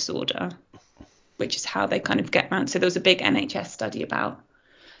probable disorder, which is how they kind of get around. So there was a big NHS study about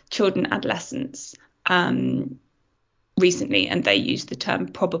children and adolescents recently, and they used the term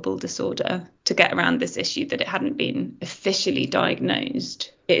probable disorder to get around this issue that it hadn't been officially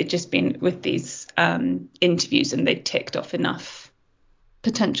diagnosed. It had just been with these interviews, and they'd ticked off enough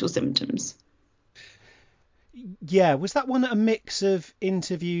potential symptoms. Yeah, was that one a mix of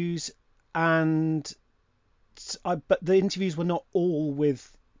interviews and but the interviews were not all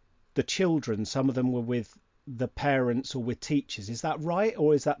with the children, some of them were with the parents or with teachers, is that right?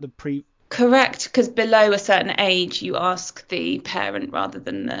 Or is that the Correct, because below a certain age you ask the parent rather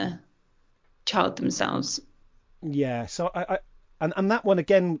than the child themselves. Yeah, so and that one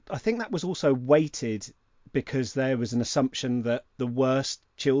again, I think that was also weighted because there was an assumption that the worst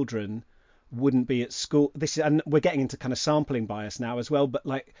children wouldn't be at school. And we're getting into kind of sampling bias now as well, but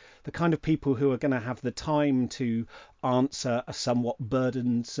like the kind of people who are going to have the time to answer a somewhat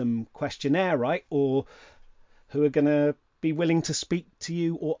burdensome questionnaire, right? Or who are going to be willing to speak to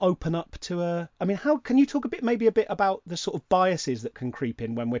you or open up to I mean, how can you talk maybe a bit about the sort of biases that can creep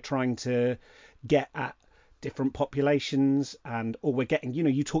in when we're trying to get at different populations, or we're getting,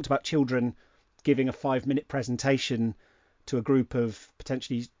 you talked about children giving a 5-minute presentation to a group of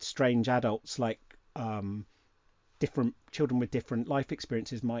potentially strange adults, like different children with different life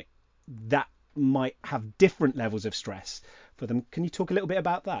experiences might have different levels of stress for them. Can you talk a little bit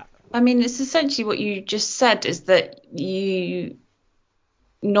about that? I mean, it's essentially what you just said, is that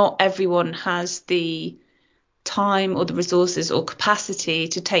not everyone has the time or the resources or capacity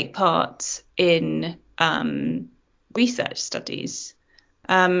to take part in research studies.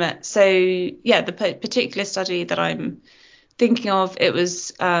 So yeah, the particular study that I'm thinking of, it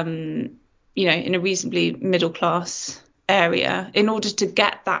was in a reasonably middle class area. In order to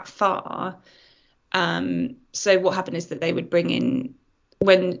get that far, so what happened is that they would bring in,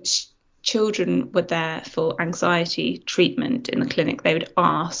 when children were there for anxiety treatment in the clinic, they would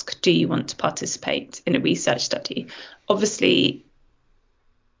ask, do you want to participate in a research study? Obviously,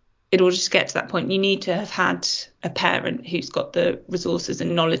 in order to get to that point, you need to have had a parent who's got the resources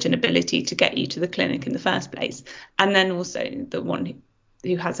and knowledge and ability to get you to the clinic in the first place. And then also the one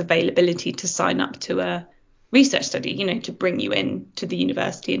who has availability to sign up to a research study, to bring you in to the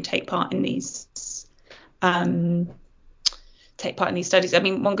university and take part in these studies. I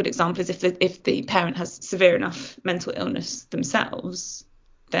mean, one good example is if the parent has severe enough mental illness themselves,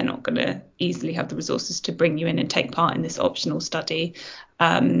 they're not going to easily have the resources to bring you in and take part in this optional study.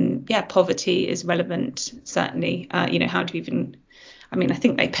 Poverty is relevant, certainly. How do you even, I mean, I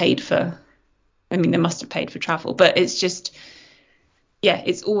think they must have paid for travel, but it's just,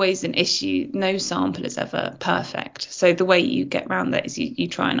 it's always an issue. No sample is ever perfect. So the way you get around that is you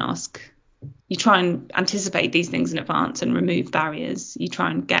try and anticipate these things in advance and remove barriers. You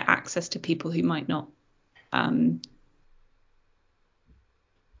try and get access to people who might not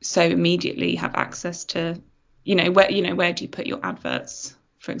so immediately have access to, where do you put your adverts,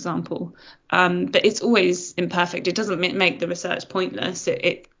 for example. But it's always imperfect. It doesn't make the research pointless.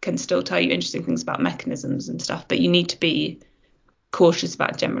 It can still tell you interesting things about mechanisms and stuff, but you need to be cautious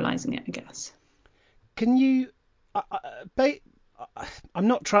about generalizing it, I guess. Can you I'm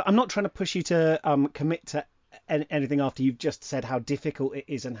not trying to push you to commit to anything after you've just said how difficult it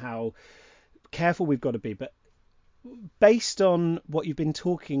is and how careful we've got to be, but based on what you've been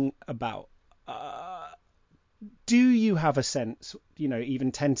talking about, do you have a sense,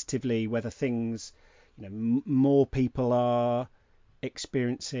 even tentatively, whether things, more people are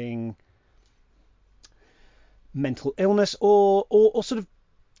experiencing mental illness or sort of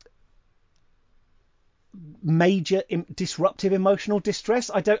major disruptive emotional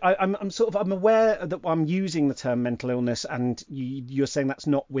distress? I'm aware that I'm using the term mental illness, and you're saying that's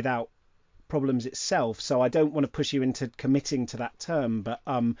not without problems itself, so I don't want to push you into committing to that term, but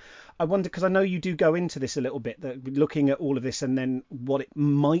I wonder, because I know you do go into this a little bit, that looking at all of this and then what it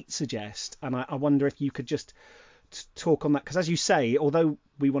might suggest, and I wonder if you could just talk on that, because as you say, although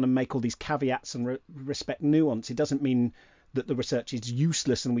we want to make all these caveats and respect nuance, it doesn't mean that the research is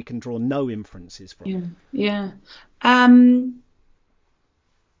useless and we can draw no inferences from it. Yeah.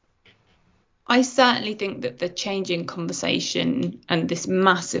 I certainly think that the changing conversation and this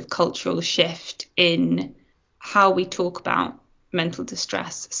massive cultural shift in how we talk about mental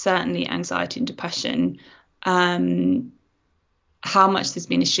distress, certainly anxiety and depression, how much there's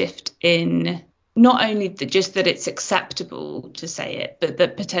been a shift in not only just that it's acceptable to say it, but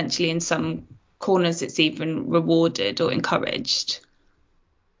that potentially in some corners it's even rewarded or encouraged.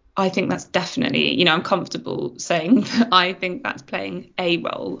 I think that's definitely, I'm comfortable saying that I think that's playing a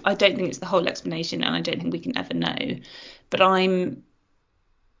role. I don't think it's the whole explanation, and I don't think we can ever know. But I'm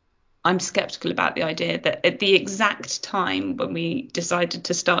skeptical about the idea that at the exact time when we decided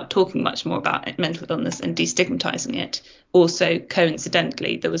to start talking much more about mental illness and destigmatizing it, also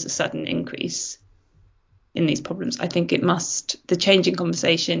coincidentally, there was a sudden increase in these problems. I think the change in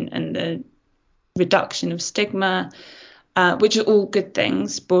conversation and the reduction of stigma, which are all good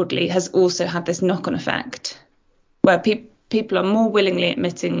things broadly, has also had this knock-on effect where people are more willingly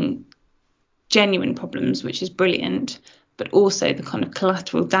admitting genuine problems, which is brilliant. But also the kind of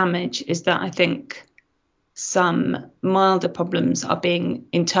collateral damage is that I think some milder problems are being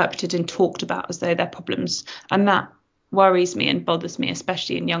interpreted and talked about as though they're problems. And that worries me and bothers me,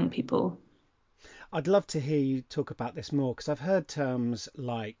 especially in young people. I'd love to hear you talk about this more because I've heard terms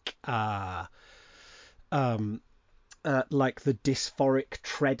um, like the dysphoric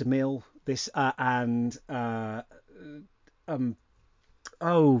treadmill, this and um,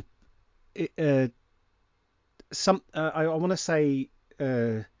 oh, it, some I want to say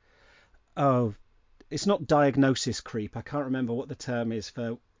uh, oh, it's not diagnosis creep. I can't remember what the term is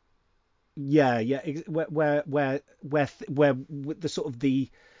for. Yeah, yeah, where the sort of the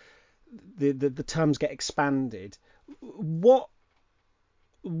terms get expanded. What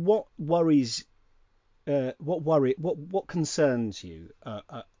worries what concerns you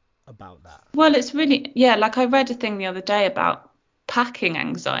about that? Well, it's really, yeah, like I read a thing the other day about packing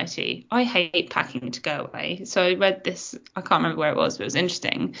anxiety. I hate packing to go away. So I read this, I can't remember where it was, but it was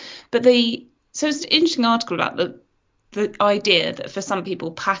interesting. So it's an interesting article about the idea that for some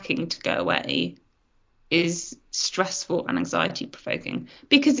people packing to go away is stressful and anxiety provoking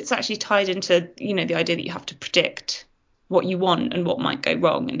because it's actually tied into, the idea that you have to predict what you want and what might go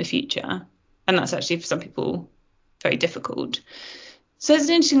wrong in the future. And that's actually for some people very difficult. So it's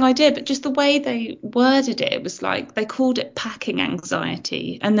an interesting idea, but just the way they worded it was like they called it packing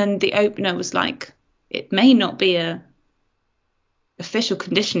anxiety. And then the opener was like, it may not be a official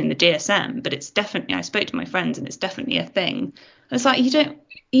condition in the DSM, but it's definitely, I spoke to my friends and it's definitely a thing. And it's like, you don't,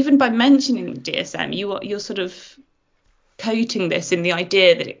 even by mentioning the DSM, you're sort of coating this in the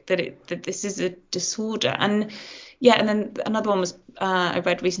idea that this is a disorder. And yeah, and then another one was I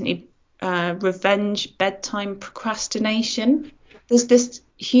read recently, revenge bedtime procrastination. There's this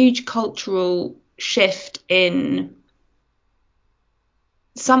huge cultural shift in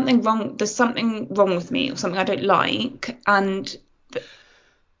something wrong. There's something wrong with me or something I don't like, and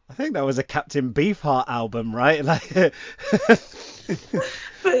I think that was a Captain Beefheart album, right? Like,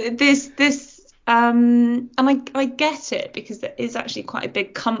 but and I get it because there is actually quite a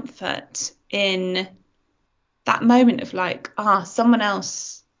big comfort in that moment of like, someone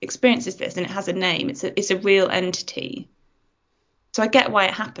else experiences this and it has a name. It's a real entity. So I get why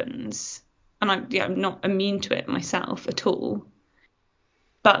it happens, and I'm not immune to it myself at all.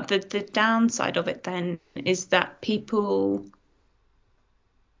 But the downside of it then is that people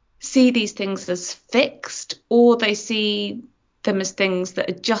see these things as fixed, or they see them as things that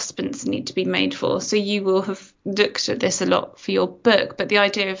adjustments need to be made for. So you will have looked at this a lot for your book, but the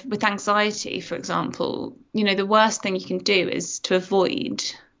idea of with anxiety, for example, the worst thing you can do is to avoid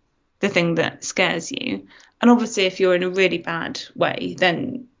the thing that scares you. And obviously, if you're in a really bad way,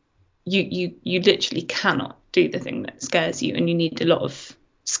 then you literally cannot do the thing that scares you, and you need a lot of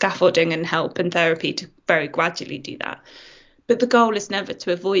scaffolding and help and therapy to very gradually do that. But the goal is never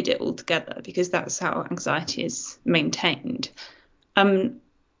to avoid it altogether because that's how anxiety is maintained. Um,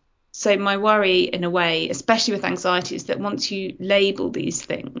 so my worry in a way, especially with anxiety, is that once you label these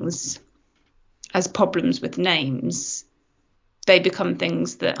things as problems with names, they become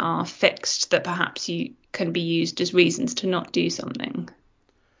things that are fixed, that perhaps you can be used as reasons to not do something,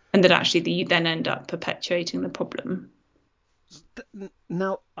 and that actually you then end up perpetuating the problem.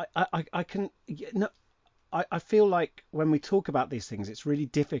 now I can no I feel like when we talk about these things, it's really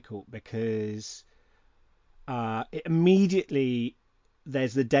difficult because it immediately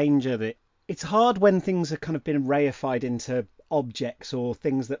there's the danger that it's hard when things have kind of been reified into objects or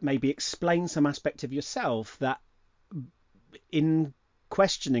things that maybe explain some aspect of yourself that in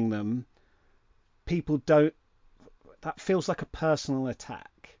questioning them, people don't, that feels like a personal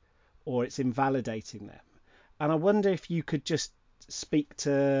attack or it's invalidating them. And I wonder if you could just speak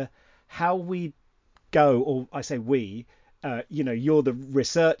to how we go, or I say we, you're the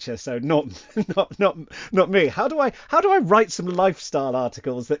researcher, so not not me. How do I write some lifestyle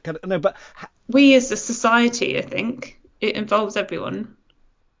articles that can no, but We as a society, I think it involves everyone.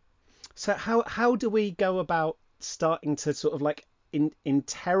 so how do we go about starting to sort of like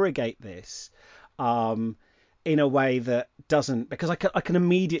interrogate this, um, in a way that doesn't, because I can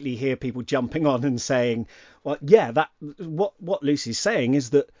immediately hear people jumping on and saying, well, yeah, that what Lucy's saying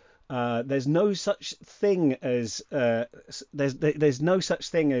is that there's no such thing as there's no such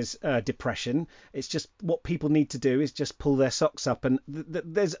thing as depression. It's just what people need to do is just pull their socks up, and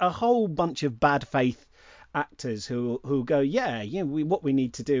there's a whole bunch of bad faith actors who go, what we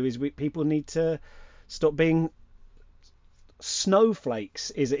need to do is people need to stop being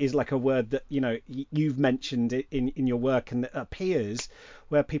snowflakes. Is like a word that you've mentioned in your work, and that appears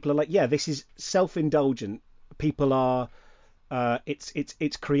where people are like, yeah, this is self-indulgent. People are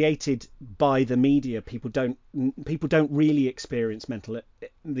it's created by the media. People don't really experience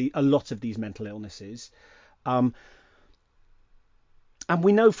a lot of these mental illnesses. And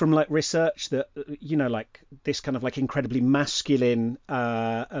we know from like research that like this kind of like incredibly masculine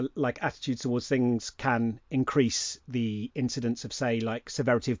like attitude towards things can increase the incidence of, say, like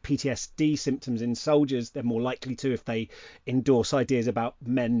severity of PTSD symptoms in soldiers. They're more likely to if they endorse ideas about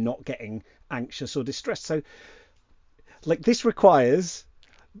men not getting anxious or distressed. So like this requires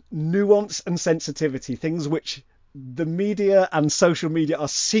nuance and sensitivity, things which the media and social media are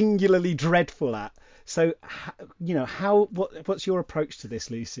singularly dreadful at. So, what's your approach to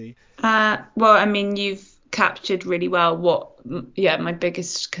this, Lucy? Well, I mean, you've captured really well my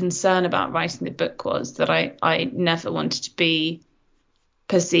biggest concern about writing the book was that I never wanted to be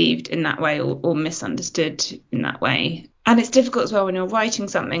perceived in that way or misunderstood in that way. And it's difficult as well when you're writing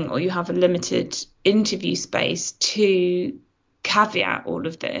something or you have a limited interview space to caveat all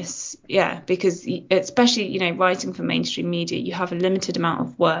of this. Yeah, because especially, writing for mainstream media, you have a limited amount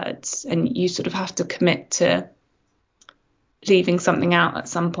of words and you sort of have to commit to leaving something out at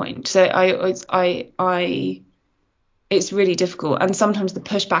some point. So it's really difficult. And sometimes the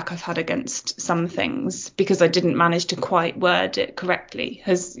pushback I've had against some things because I didn't manage to quite word it correctly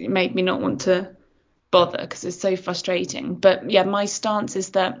has made me not want to bother because it's so frustrating. But yeah, my stance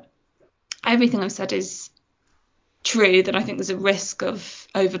is that everything I've said is true, that I think there's a risk of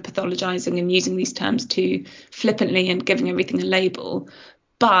over pathologizing and using these terms too flippantly and giving everything a label.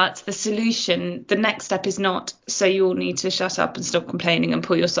 But the solution, the next step is not, so you all need to shut up and stop complaining and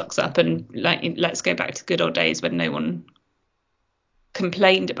pull your socks up and let's go back to good old days when no one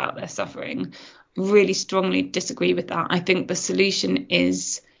complained about their suffering. Really strongly disagree with that. I think the solution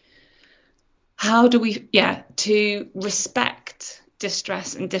is how do we, to respect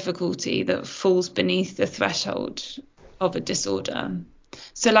distress and difficulty that falls beneath the threshold of a disorder.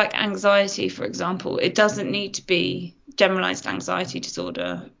 So like anxiety, for example, it doesn't need to be generalized anxiety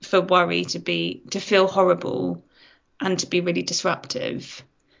disorder for worry to feel horrible and to be really disruptive.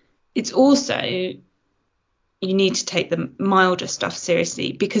 It's also, you need to take the milder stuff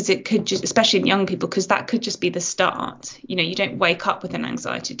seriously because it could just, especially in young people, because that could just be the start. You don't wake up with an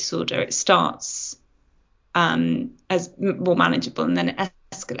anxiety disorder. It starts as more manageable and then it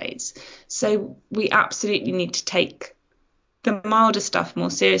escalates. So we absolutely need to take the milder stuff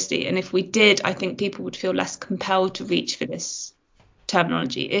more seriously. And if we did, I think people would feel less compelled to reach for this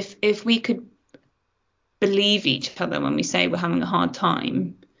terminology. If we could believe each other when we say we're having a hard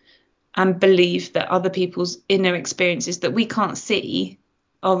time and believe that other people's inner experiences that we can't see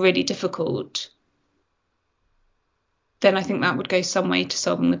are really difficult, then I think that would go some way to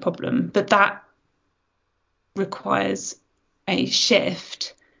solving the problem. But that requires a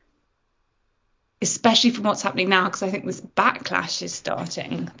shift, especially from what's happening now, because I think this backlash is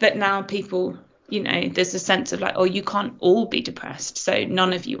starting, that now people, there's a sense of like, oh, you can't all be depressed, so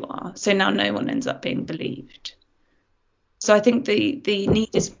none of you are. So now no one ends up being believed. So I think the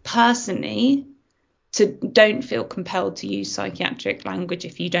need is personally to don't feel compelled to use psychiatric language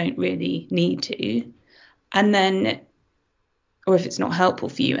if you don't really need to. And then, or if it's not helpful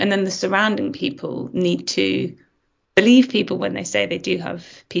for you. And then the surrounding people need to believe people when they say they do have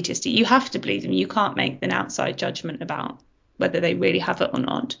PTSD. You have to believe them. You can't make an outside judgment about whether they really have it or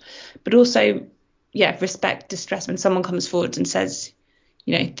not. But also, respect distress when someone comes forward and says,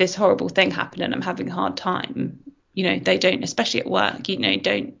 this horrible thing happened and I'm having a hard time. They don't, especially at work,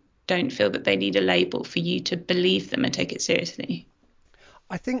 don't feel that they need a label for you to believe them and take it seriously.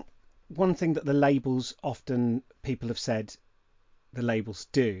 I think one thing that the labels often people have said the labels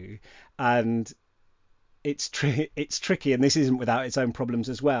do, and it's tricky, and this isn't without its own problems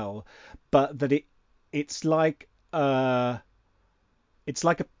as well, but that it's like a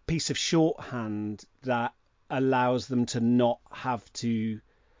piece of shorthand that allows them to not have to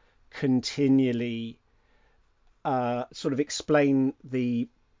continually sort of explain the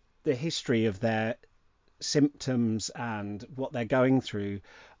history of their symptoms and what they're going through.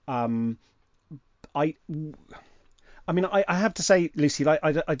 I mean, I have to say, Lucy,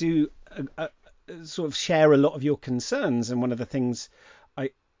 I do sort of share a lot of your concerns, and one of the things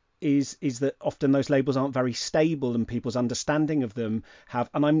I is that often those labels aren't very stable, and people's understanding of them have.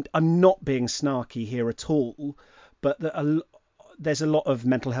 And I'm not being snarky here at all, but there's a lot of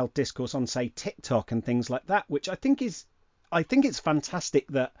mental health discourse on, say, TikTok and things like that, which I think it's fantastic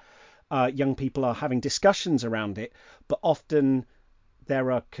that young people are having discussions around it, but often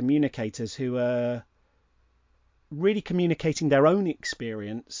there are communicators who are really communicating their own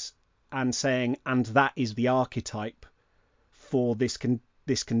experience and saying, and that is the archetype for this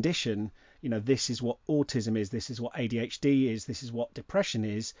condition. This is what autism is, this is what ADHD is, this is what depression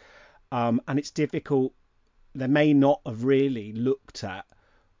is. And it's difficult. They may not have really looked at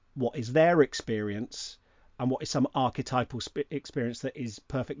what is their experience and what is some archetypal experience that is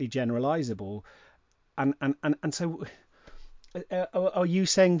perfectly generalizable. And so are you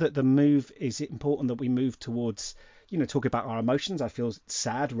saying that is it important that we move towards, talk about our emotions? I feel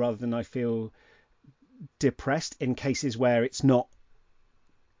sad rather than I feel depressed in cases where it's not.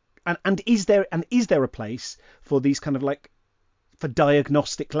 And is there a place for these kind of for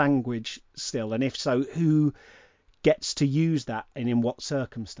diagnostic language still? And if so, who gets to use that and in what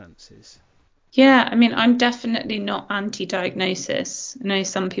circumstances? Yeah, I mean, I'm definitely not anti-diagnosis. I know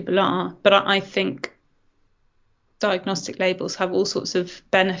some people are, but I think diagnostic labels have all sorts of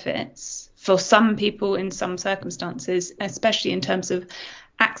benefits for some people in some circumstances, especially in terms of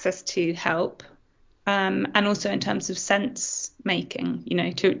access to help, and also in terms of sense making,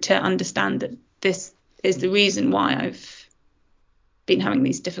 to understand that this is the reason why I've been having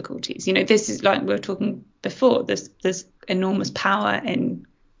these difficulties. This is, like we were talking before, there's enormous power in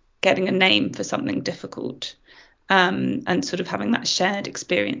getting a name for something difficult, and sort of having that shared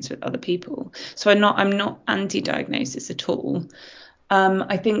experience with other people. So I'm not anti-diagnosis at all.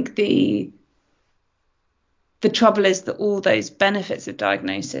 I think the trouble is that all those benefits of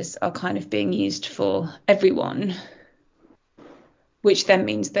diagnosis are kind of being used for everyone, which then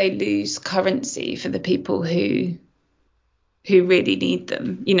means they lose currency for the people who really need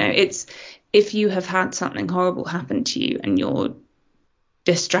them. It's, if you have had something horrible happen to you and you're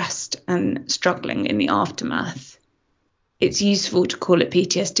distressed and struggling in the aftermath, it's useful to call it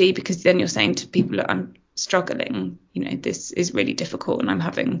PTSD, because then you're saying to people, look, I'm struggling, this is really difficult and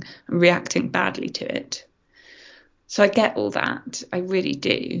I'm reacting badly to it. So I get all that, I really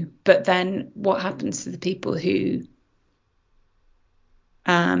do. But then what happens to the people who,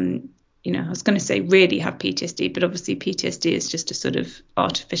 I was going to say really have PTSD, but obviously PTSD is just a sort of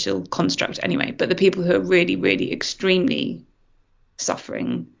artificial construct anyway. But the people who are really, really extremely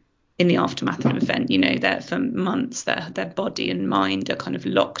suffering in the aftermath of an event, that for months their body and mind are kind of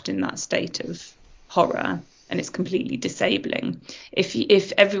locked in that state of horror, and it's completely disabling.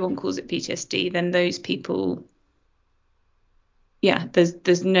 If everyone calls it PTSD, then those people,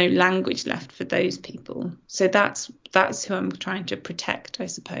 there's no language left for those people. So that's who I'm trying to protect, I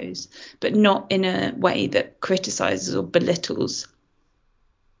suppose, but not in a way that criticizes or belittles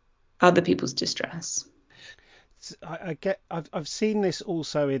other people's distress. I've seen this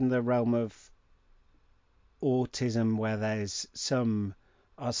also in the realm of autism, where there's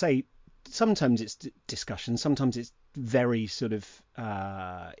I'll say sometimes it's discussion, sometimes it's very sort of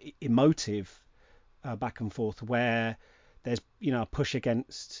emotive back and forth, where there's a push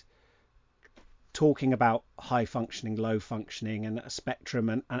against talking about high functioning, low functioning, and a spectrum,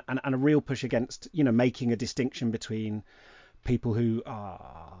 and a real push against making a distinction between people who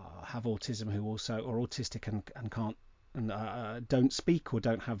have autism, who also are autistic and can't and don't speak, or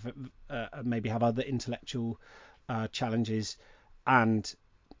don't have maybe have other intellectual challenges, and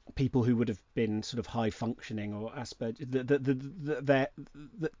people who would have been sort of high functioning or Asperger's. The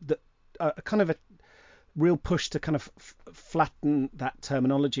kind of a real push to kind of flatten that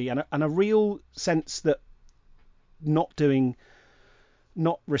terminology, and a real sense that not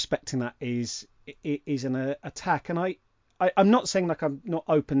respecting that is an attack. And I'm not saying I'm not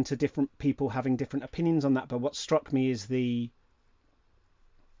open to different people having different opinions on that, but what struck me is the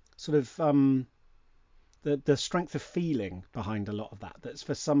sort of the strength of feeling behind a lot of that. That's,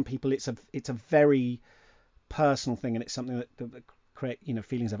 for some people, it's a very personal thing, and it's something that create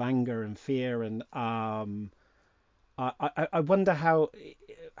feelings of anger and fear. And I wonder how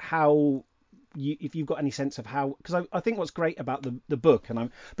if you've got any sense of how, because I think what's great about the book, and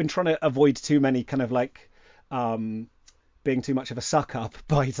I've been trying to avoid too many kind of being too much of a suck up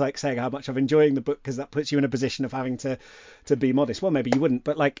by saying how much I'm enjoying the book, because that puts you in a position of having to be modest. Well, maybe you wouldn't,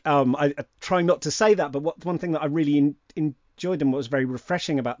 but I try not to say that. But one thing that I really enjoyed and what was very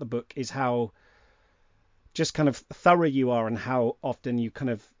refreshing about the book is how just kind of thorough you are, and how often you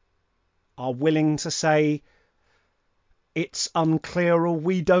kind of are willing to say it's unclear or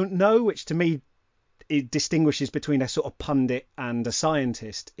we don't know, which to me it distinguishes between a sort of pundit and a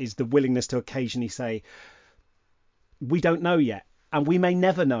scientist is the willingness to occasionally say, we don't know yet, and we may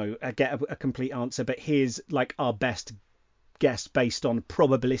never know, get a complete answer, but here's like our best guess based on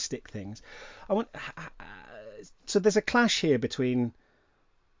probabilistic things. So there's a clash here between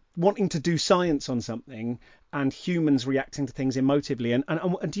wanting to do science on something and humans reacting to things emotively.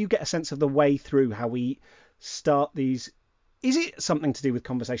 And do you get a sense of the way through how we start these? Is it something to do with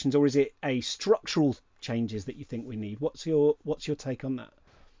conversations, or is it a structural changes that you think we need? What's your take on that?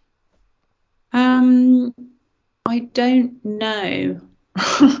 I don't know.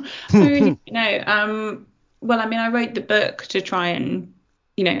 I really don't know. Well, I mean, I wrote the book to try and,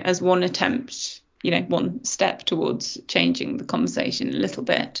 as one attempt, one step towards changing the conversation a little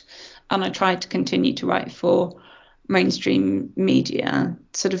bit. And I tried to continue to write for mainstream media,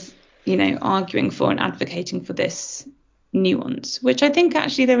 sort of, arguing for and advocating for this nuance, which I think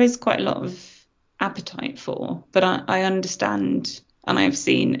actually there is quite a lot of appetite for. But I understand, and I've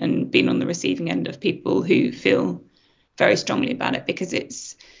seen and been on the receiving end of people who feel very strongly about it, because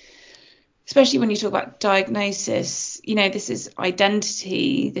it's, especially when you talk about diagnosis, this is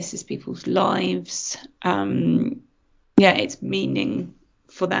identity, this is people's lives. It's meaning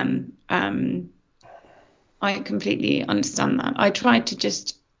for them. I completely understand that. I tried to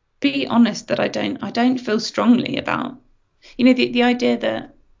just be honest that I don't feel strongly about, the idea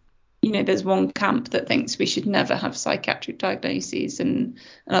that, there's one camp that thinks we should never have psychiatric diagnoses and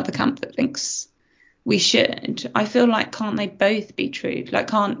another camp that thinks we should. I feel like, can't they both be true? Like,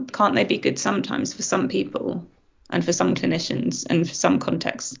 can't they be good sometimes for some people and for some clinicians and for some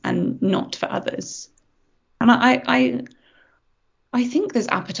contexts and not for others? And I think there's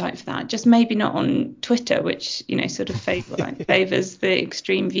appetite for that, just maybe not on Twitter, which, sort of favors the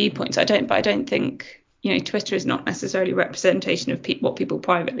extreme viewpoints. I don't think, Twitter is not necessarily a representation of what people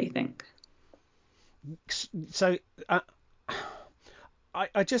privately think. So I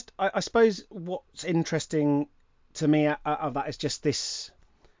suppose what's interesting to me out of that is just this,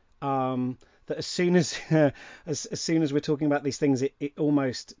 that as soon as as soon as we're talking about these things, it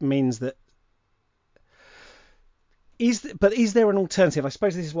almost means that is there an alternative? I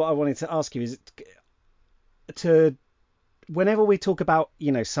suppose this is what I wanted to ask you, is to whenever we talk about,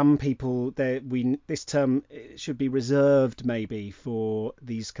 some people, this term should be reserved maybe for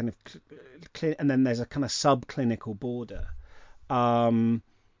these kind of and then there's a kind of subclinical border.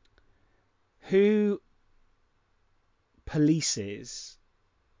 Who polices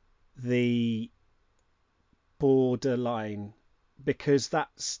the borderline? Because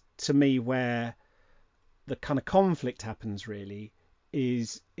that's, to me, where the kind of conflict happens, really,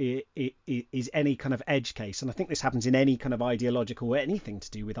 is any kind of edge case. And I think this happens in any kind of ideological, anything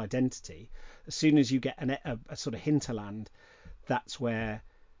to do with identity. As soon as you get a sort of hinterland, that's where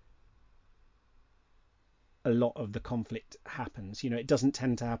a lot of the conflict happens. It doesn't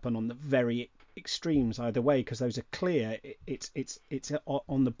tend to happen on the very extremes either way, because those are clear. It's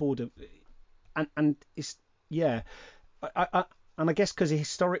on the border, and it's and I guess because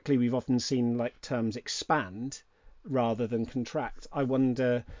historically we've often seen like terms expand rather than contract. I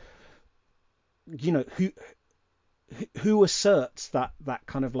wonder, who asserts that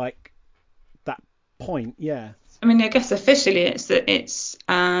kind of like that point. Yeah. I mean, I guess officially it's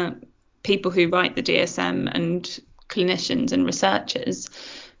people who write the DSM and clinicians and researchers,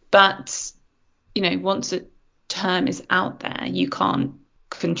 but once a term is out there, you can't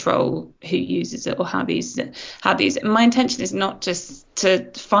control who uses it or how these. My intention is not just to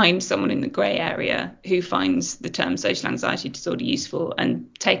find someone in the grey area who finds the term social anxiety disorder useful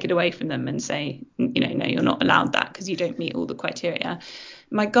and take it away from them and say, no, you're not allowed that because you don't meet all the criteria.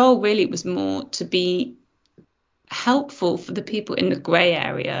 My goal really was more to be helpful for the people in the grey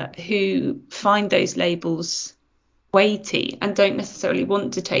area who find those labels weighty and don't necessarily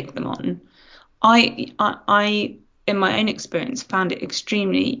want to take them on. I in my own experience, found it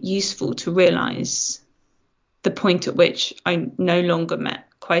extremely useful to realise the point at which I no longer met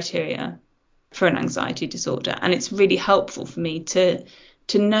criteria for an anxiety disorder. And it's really helpful for me to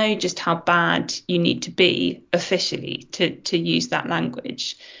know just how bad you need to be officially to use that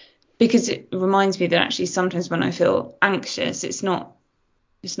language. Because it reminds me that actually sometimes when I feel anxious, it's not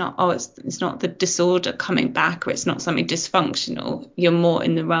the disorder coming back, or it's not something dysfunctional. You're more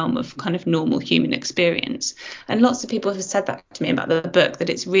in the realm of kind of normal human experience. And lots of people have said that to me about the book,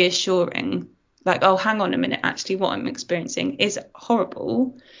 that it's reassuring, like, oh, hang on a minute, actually what I'm experiencing is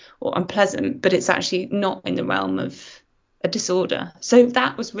horrible or unpleasant, but it's actually not in the realm of a disorder. So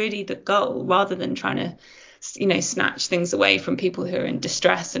that was really the goal, rather than trying to, snatch things away from people who are in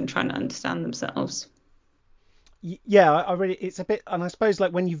distress and trying to understand themselves. Yeah, I really, it's a bit, and I suppose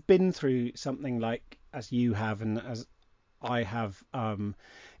like when you've been through something like as you have and as I have,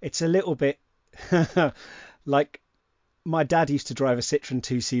 it's a little bit like my dad used to drive a Citroen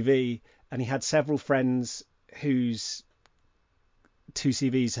 2CV, and he had several friends whose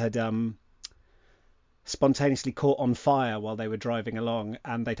 2CVs had spontaneously caught on fire while they were driving along,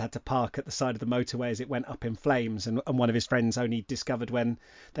 and they'd had to park at the side of the motorway as it went up in flames. And one of his friends only discovered when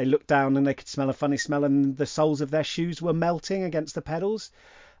they looked down and they could smell a funny smell, and the soles of their shoes were melting against the pedals.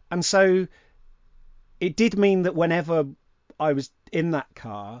 And so it did mean that whenever I was in that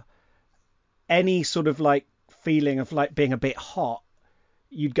car, any sort of like feeling of like being a bit hot,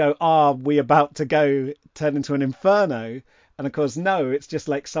 you'd go, are we about to go turn into an inferno? And of course, no, it's just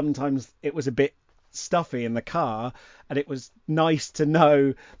like sometimes it was a bit stuffy in the car, and it was nice to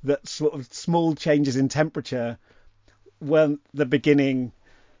know that sort of small changes in temperature weren't the beginning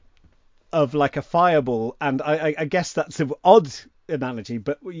of like a fireball. And I guess that's an odd analogy,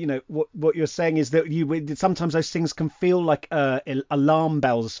 but you know what you're saying is that sometimes those things can feel like alarm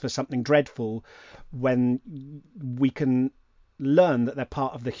bells for something dreadful, when we can learn that they're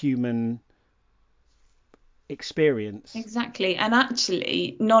part of the human experience. Exactly. And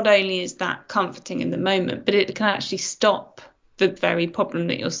actually, not only is that comforting in the moment, but it can actually stop the very problem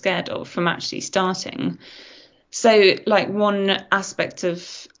that you're scared of from actually starting. So, like, one aspect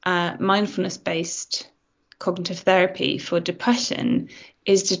of mindfulness-based cognitive therapy for depression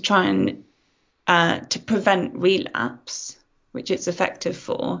is to try and to prevent relapse, which it's effective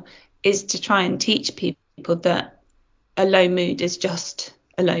for, is to try and teach people that a low mood is just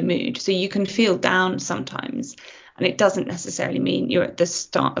a low mood. So you can feel down sometimes, and it doesn't necessarily mean you're at the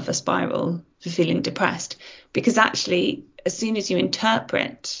start of a spiral for feeling depressed, because actually, as soon as you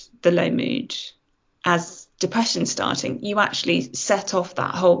interpret the low mood as depression starting, you actually set off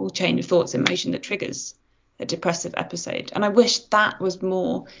that whole chain of thoughts and emotion that triggers a depressive episode. And I wish that was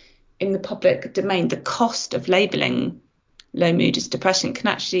more in the public domain. The cost of labeling low mood as depression can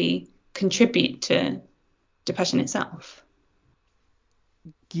actually contribute to depression itself.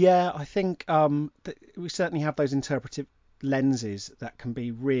 Yeah, I think we certainly have those interpretive lenses that can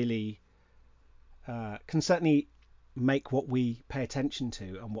be really can certainly make what we pay attention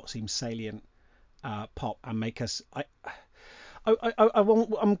to and what seems salient pop and make us.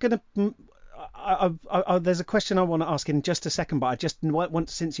 I'm gonna. There's a question I want to ask in just a second, but I just want,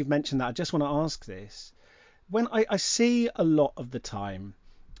 since you've mentioned that, I just want to ask this. When I see a lot of the time,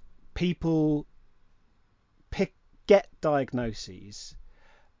 people get diagnoses,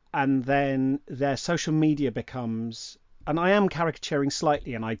 and then their social media becomes, and I am caricaturing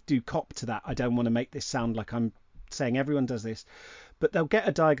slightly, and I do cop to that. I don't want to make this sound like I'm saying everyone does this, but they'll get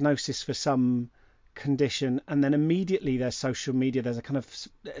a diagnosis for some condition, and then immediately their social media, there's a kind of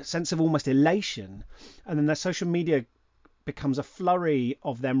sense of almost elation, and then their social media becomes a flurry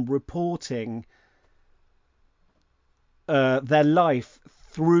of them reporting their life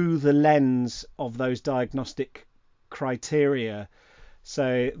through the lens of those diagnostic criteria.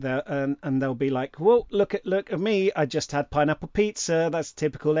 So they'll be like, well, look at me, I just had pineapple pizza, that's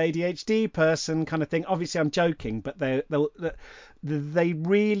typical ADHD person kind of thing. Obviously I'm joking, but they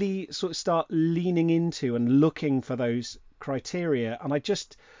really sort of start leaning into and looking for those criteria. And I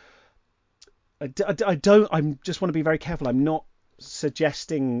just want to be very careful. I'm not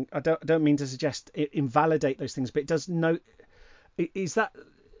suggesting, I don't mean to suggest it invalidate those things, but it does know. Is that,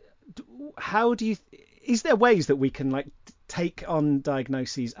 how do you, is there ways that we can like take on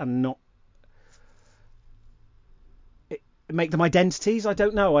diagnoses and not make them identities? I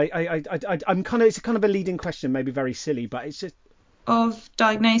don't know. I'm kind of, it's kind of a leading question, maybe very silly, but it's just, of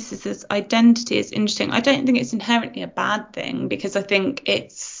diagnosis as identity is interesting. I don't think it's inherently a bad thing, because I think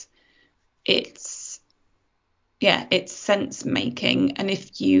it's sense making. And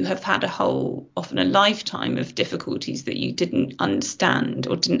if you have had often a lifetime of difficulties that you didn't understand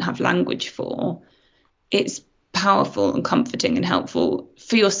or didn't have language for, it's powerful and comforting and helpful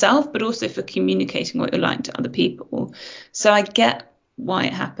for yourself, but also for communicating what you're like to other people. So I get why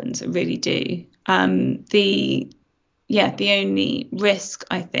it happens. I really do. The only risk,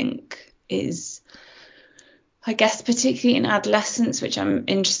 I think, is, I guess, particularly in adolescence, which I'm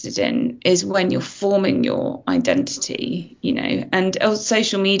interested in, is when you're forming your identity, and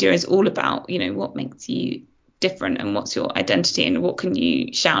social media is all about, what makes you different and what's your identity and what can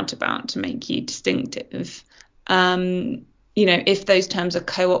you shout about to make you distinctive. If those terms are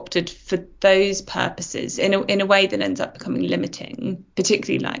co-opted for those purposes in a way that ends up becoming limiting,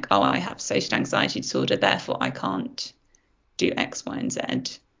 particularly like, oh, I have social anxiety disorder, therefore I can't do X, Y, and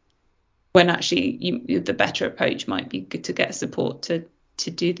Z. When actually the better approach might be good to get support to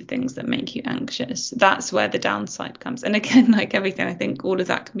to do the things that make you anxious. That's where the downside comes. And again, like everything, I think all of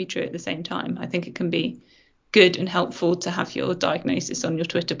that can be true at the same time. I think it can be good and helpful to have your diagnosis on your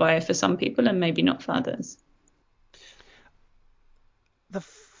Twitter bio for some people and maybe not for others. The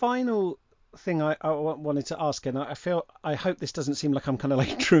final thing I wanted to ask, and I hope this doesn't seem like I'm kind of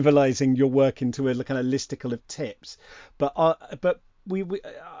like trivializing your work into a kind of listicle of tips, but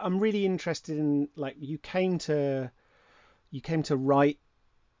I'm really interested in, like, you came to write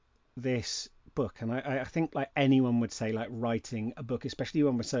this book, and I think, like, anyone would say, like, writing a book, especially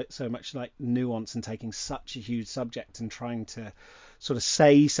one with so much like nuance and taking such a huge subject and trying to sort of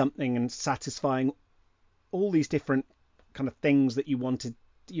say something and satisfying all these different kind of things that you wanted,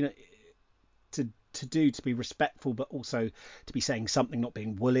 you know, to do, to be respectful, but also to be saying something, not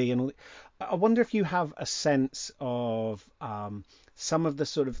being woolly and all. I wonder if you have a sense of some of the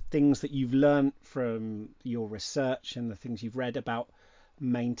sort of things that you've learned from your research and the things you've read about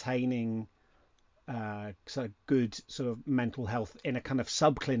maintaining sort of good sort of mental health in a kind of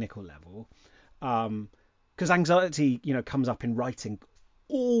subclinical level, because anxiety, you know, comes up in writing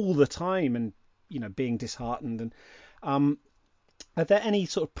all the time, and, you know, being disheartened, and are there any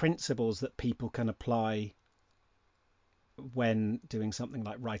sort of principles that people can apply when doing something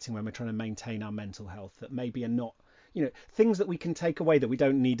like writing, when we're trying to maintain our mental health, that maybe are not, you know, things that we can take away that we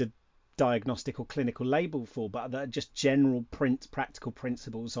don't need a diagnostic or clinical label for, but that are just general practical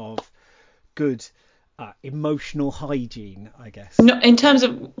principles of good emotional hygiene, I guess? Not in terms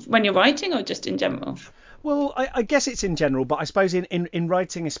of when you're writing, or just in general? Well, I guess it's in general, but I suppose in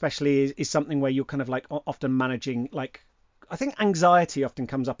writing especially is something where you're kind of like often managing, like, I think anxiety often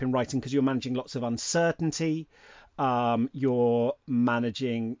comes up in writing because you're managing lots of uncertainty. You're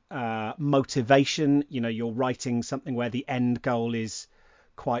managing motivation. You know, you're writing something where the end goal is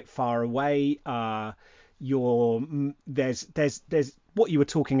quite far away. There's what you were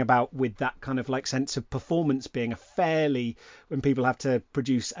talking about with that kind of like sense of performance being when people have to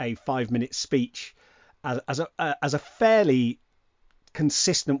produce a 5-minute speech as a fairly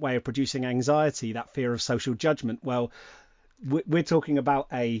consistent way of producing anxiety, that fear of social judgment. Well, we're talking about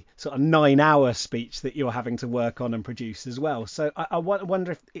a sort of 9-hour speech that you're having to work on and produce as well. So I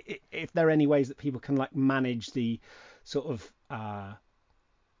wonder if there are any ways that people can, like, manage the sort of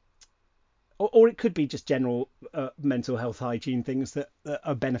or it could be just general mental health hygiene things that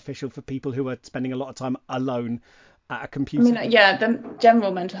are beneficial for people who are spending a lot of time alone at a computer. I mean, yeah, the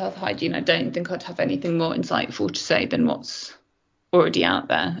general mental health hygiene, I don't think I'd have anything more insightful to say than what's already out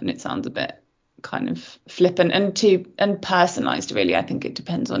there, and it sounds a bit kind of flippant and personalized, really. I think it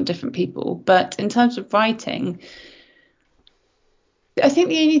depends on different people. But in terms of writing, I think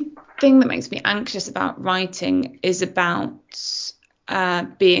the only thing that makes me anxious about writing is about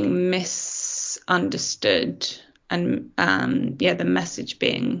being misunderstood and the message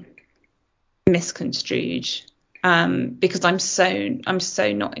being misconstrued, because I'm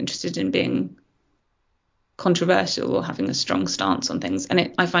so not interested in being controversial or having a strong stance on things,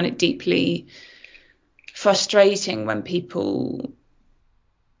 and I find it deeply frustrating when people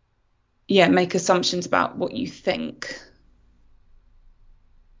make assumptions about what you think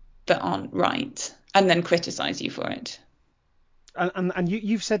that aren't right and then criticize you for it. And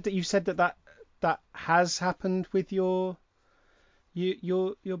you've said that has happened with your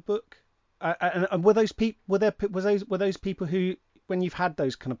book, and were those people who, when you've had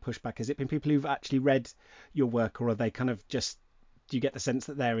those kind of pushback, has it been people who've actually read your work, or are they kind of just, do you get the sense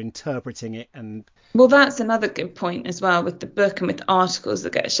that they're interpreting it? And well, that's another good point as well with the book and with articles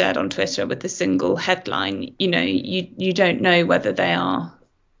that get shared on Twitter with a single headline. You know, you don't know whether they are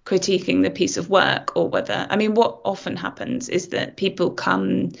critiquing the piece of work or whether, I mean, what often happens is that people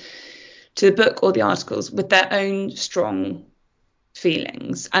come to the book or the articles with their own strong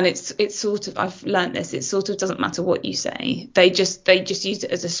feelings, and it's sort of, I've learned this, it sort of doesn't matter what you say, they just use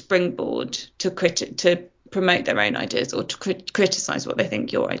it as a springboard to promote their own ideas or to criticize what they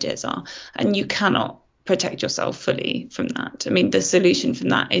think your ideas are, and you cannot protect yourself fully from that. I mean, the solution from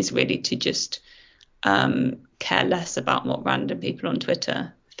that is really to just care less about what random people on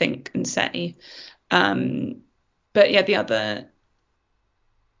Twitter think and say. But yeah, the other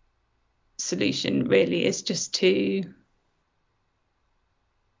solution really is just to,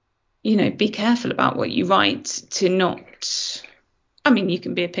 you know, be careful about what you write, to not, I mean, you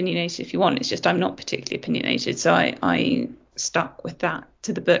can be opinionated if you want, it's just I'm not particularly opinionated, so I stuck with that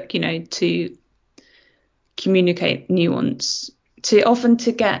to the book, you know, to communicate nuance,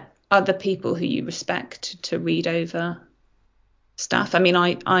 to get other people who you respect to read over stuff. I mean,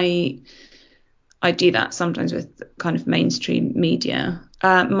 I do that sometimes with kind of mainstream media.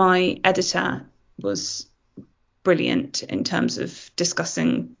 My editor was brilliant in terms of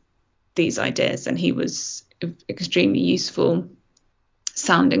discussing these ideas, and he was extremely useful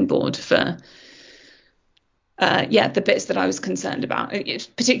sounding board for the bits that I was concerned about,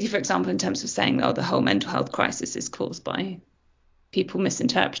 particularly, for example, in terms of saying, oh, the whole mental health crisis is caused by people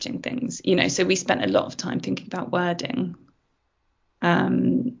misinterpreting things, so we spent a lot of time thinking about wording.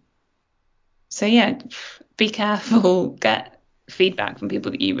 So yeah, be careful, get feedback from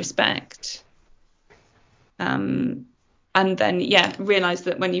people that you respect. And then, realize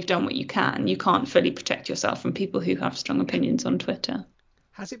that when you've done what you can, you can't fully protect yourself from people who have strong opinions on Twitter.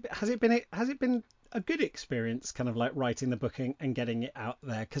 Has it been a good experience, kind of like writing the book and getting it out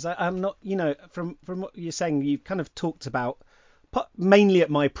there? Because I'm not, from what you're saying, you've kind of talked about, mainly at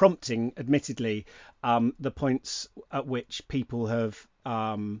my prompting, admittedly, the points at which people have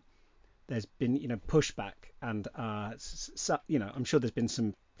there's been pushback, and I'm sure there's been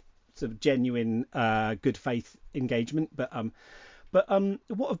some sort of genuine good faith engagement, but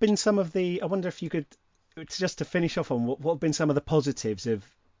what have been some of the, I wonder if you could, just to finish off on, what have been some of the positives of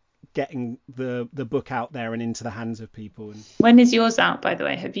getting the book out there and into the hands of people? And when is yours out, by the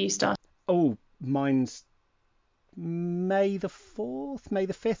way? Have you started? Oh, mine's May the 4th, May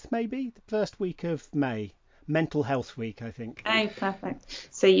the 5th, maybe the first week of May. Mental Health Week, I think. Oh, perfect.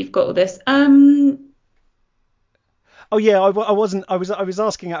 So you've got all this. Oh yeah, I wasn't. I was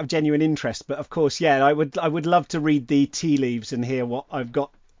asking out of genuine interest, but of course, yeah, I would love to read the tea leaves and hear what I've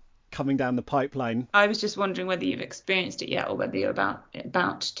got coming down the pipeline. I was just wondering whether you've experienced it yet, or whether you're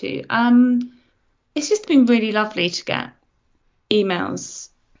about to. It's just been really lovely to get emails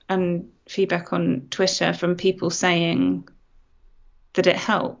and feedback on Twitter from people saying that it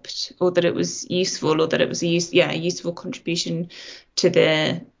helped, or that it was useful, or that it was a useful contribution to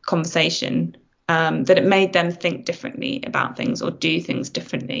the conversation, that it made them think differently about things or do things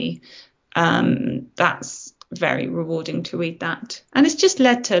differently. That's very rewarding to read that. And it's just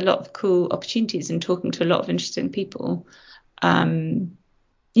led to a lot of cool opportunities and talking to a lot of interesting people, through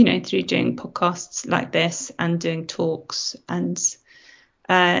doing podcasts like this and doing talks. And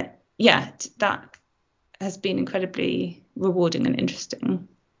that has been incredibly rewarding and interesting.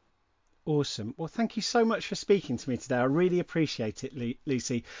 Awesome. Well, thank you so much for speaking to me today. I really appreciate it,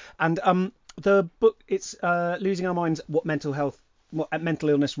 Lucy. And the book, it's Losing Our Minds, what mental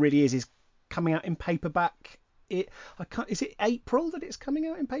illness really is coming out in paperback. Is it April that it's coming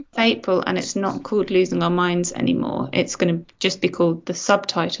out in paperback? It's April, and it's not called Losing Our Minds anymore. It's going to just be called The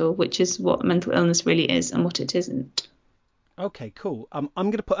Subtitle, which is what mental illness really is and what it isn't. Okay, cool. I'm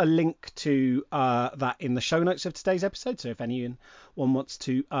going to put a link to that in the show notes of today's episode. So if anyone wants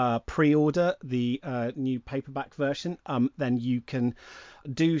to pre-order the new paperback version, then you can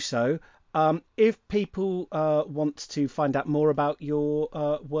do so. If people want to find out more about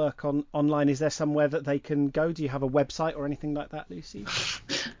your work online, is there somewhere that they can go? Do you have a website or anything like that, Lucy?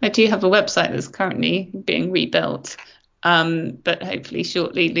 I do have a website that's currently being rebuilt, but hopefully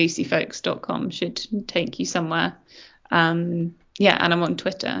shortly lucyfolks.com should take you somewhere. And I'm on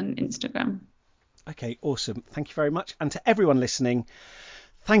Twitter and Instagram. Okay, awesome. Thank you very much. And to everyone listening,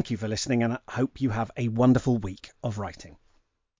 thank you for listening, and I hope you have a wonderful week of writing.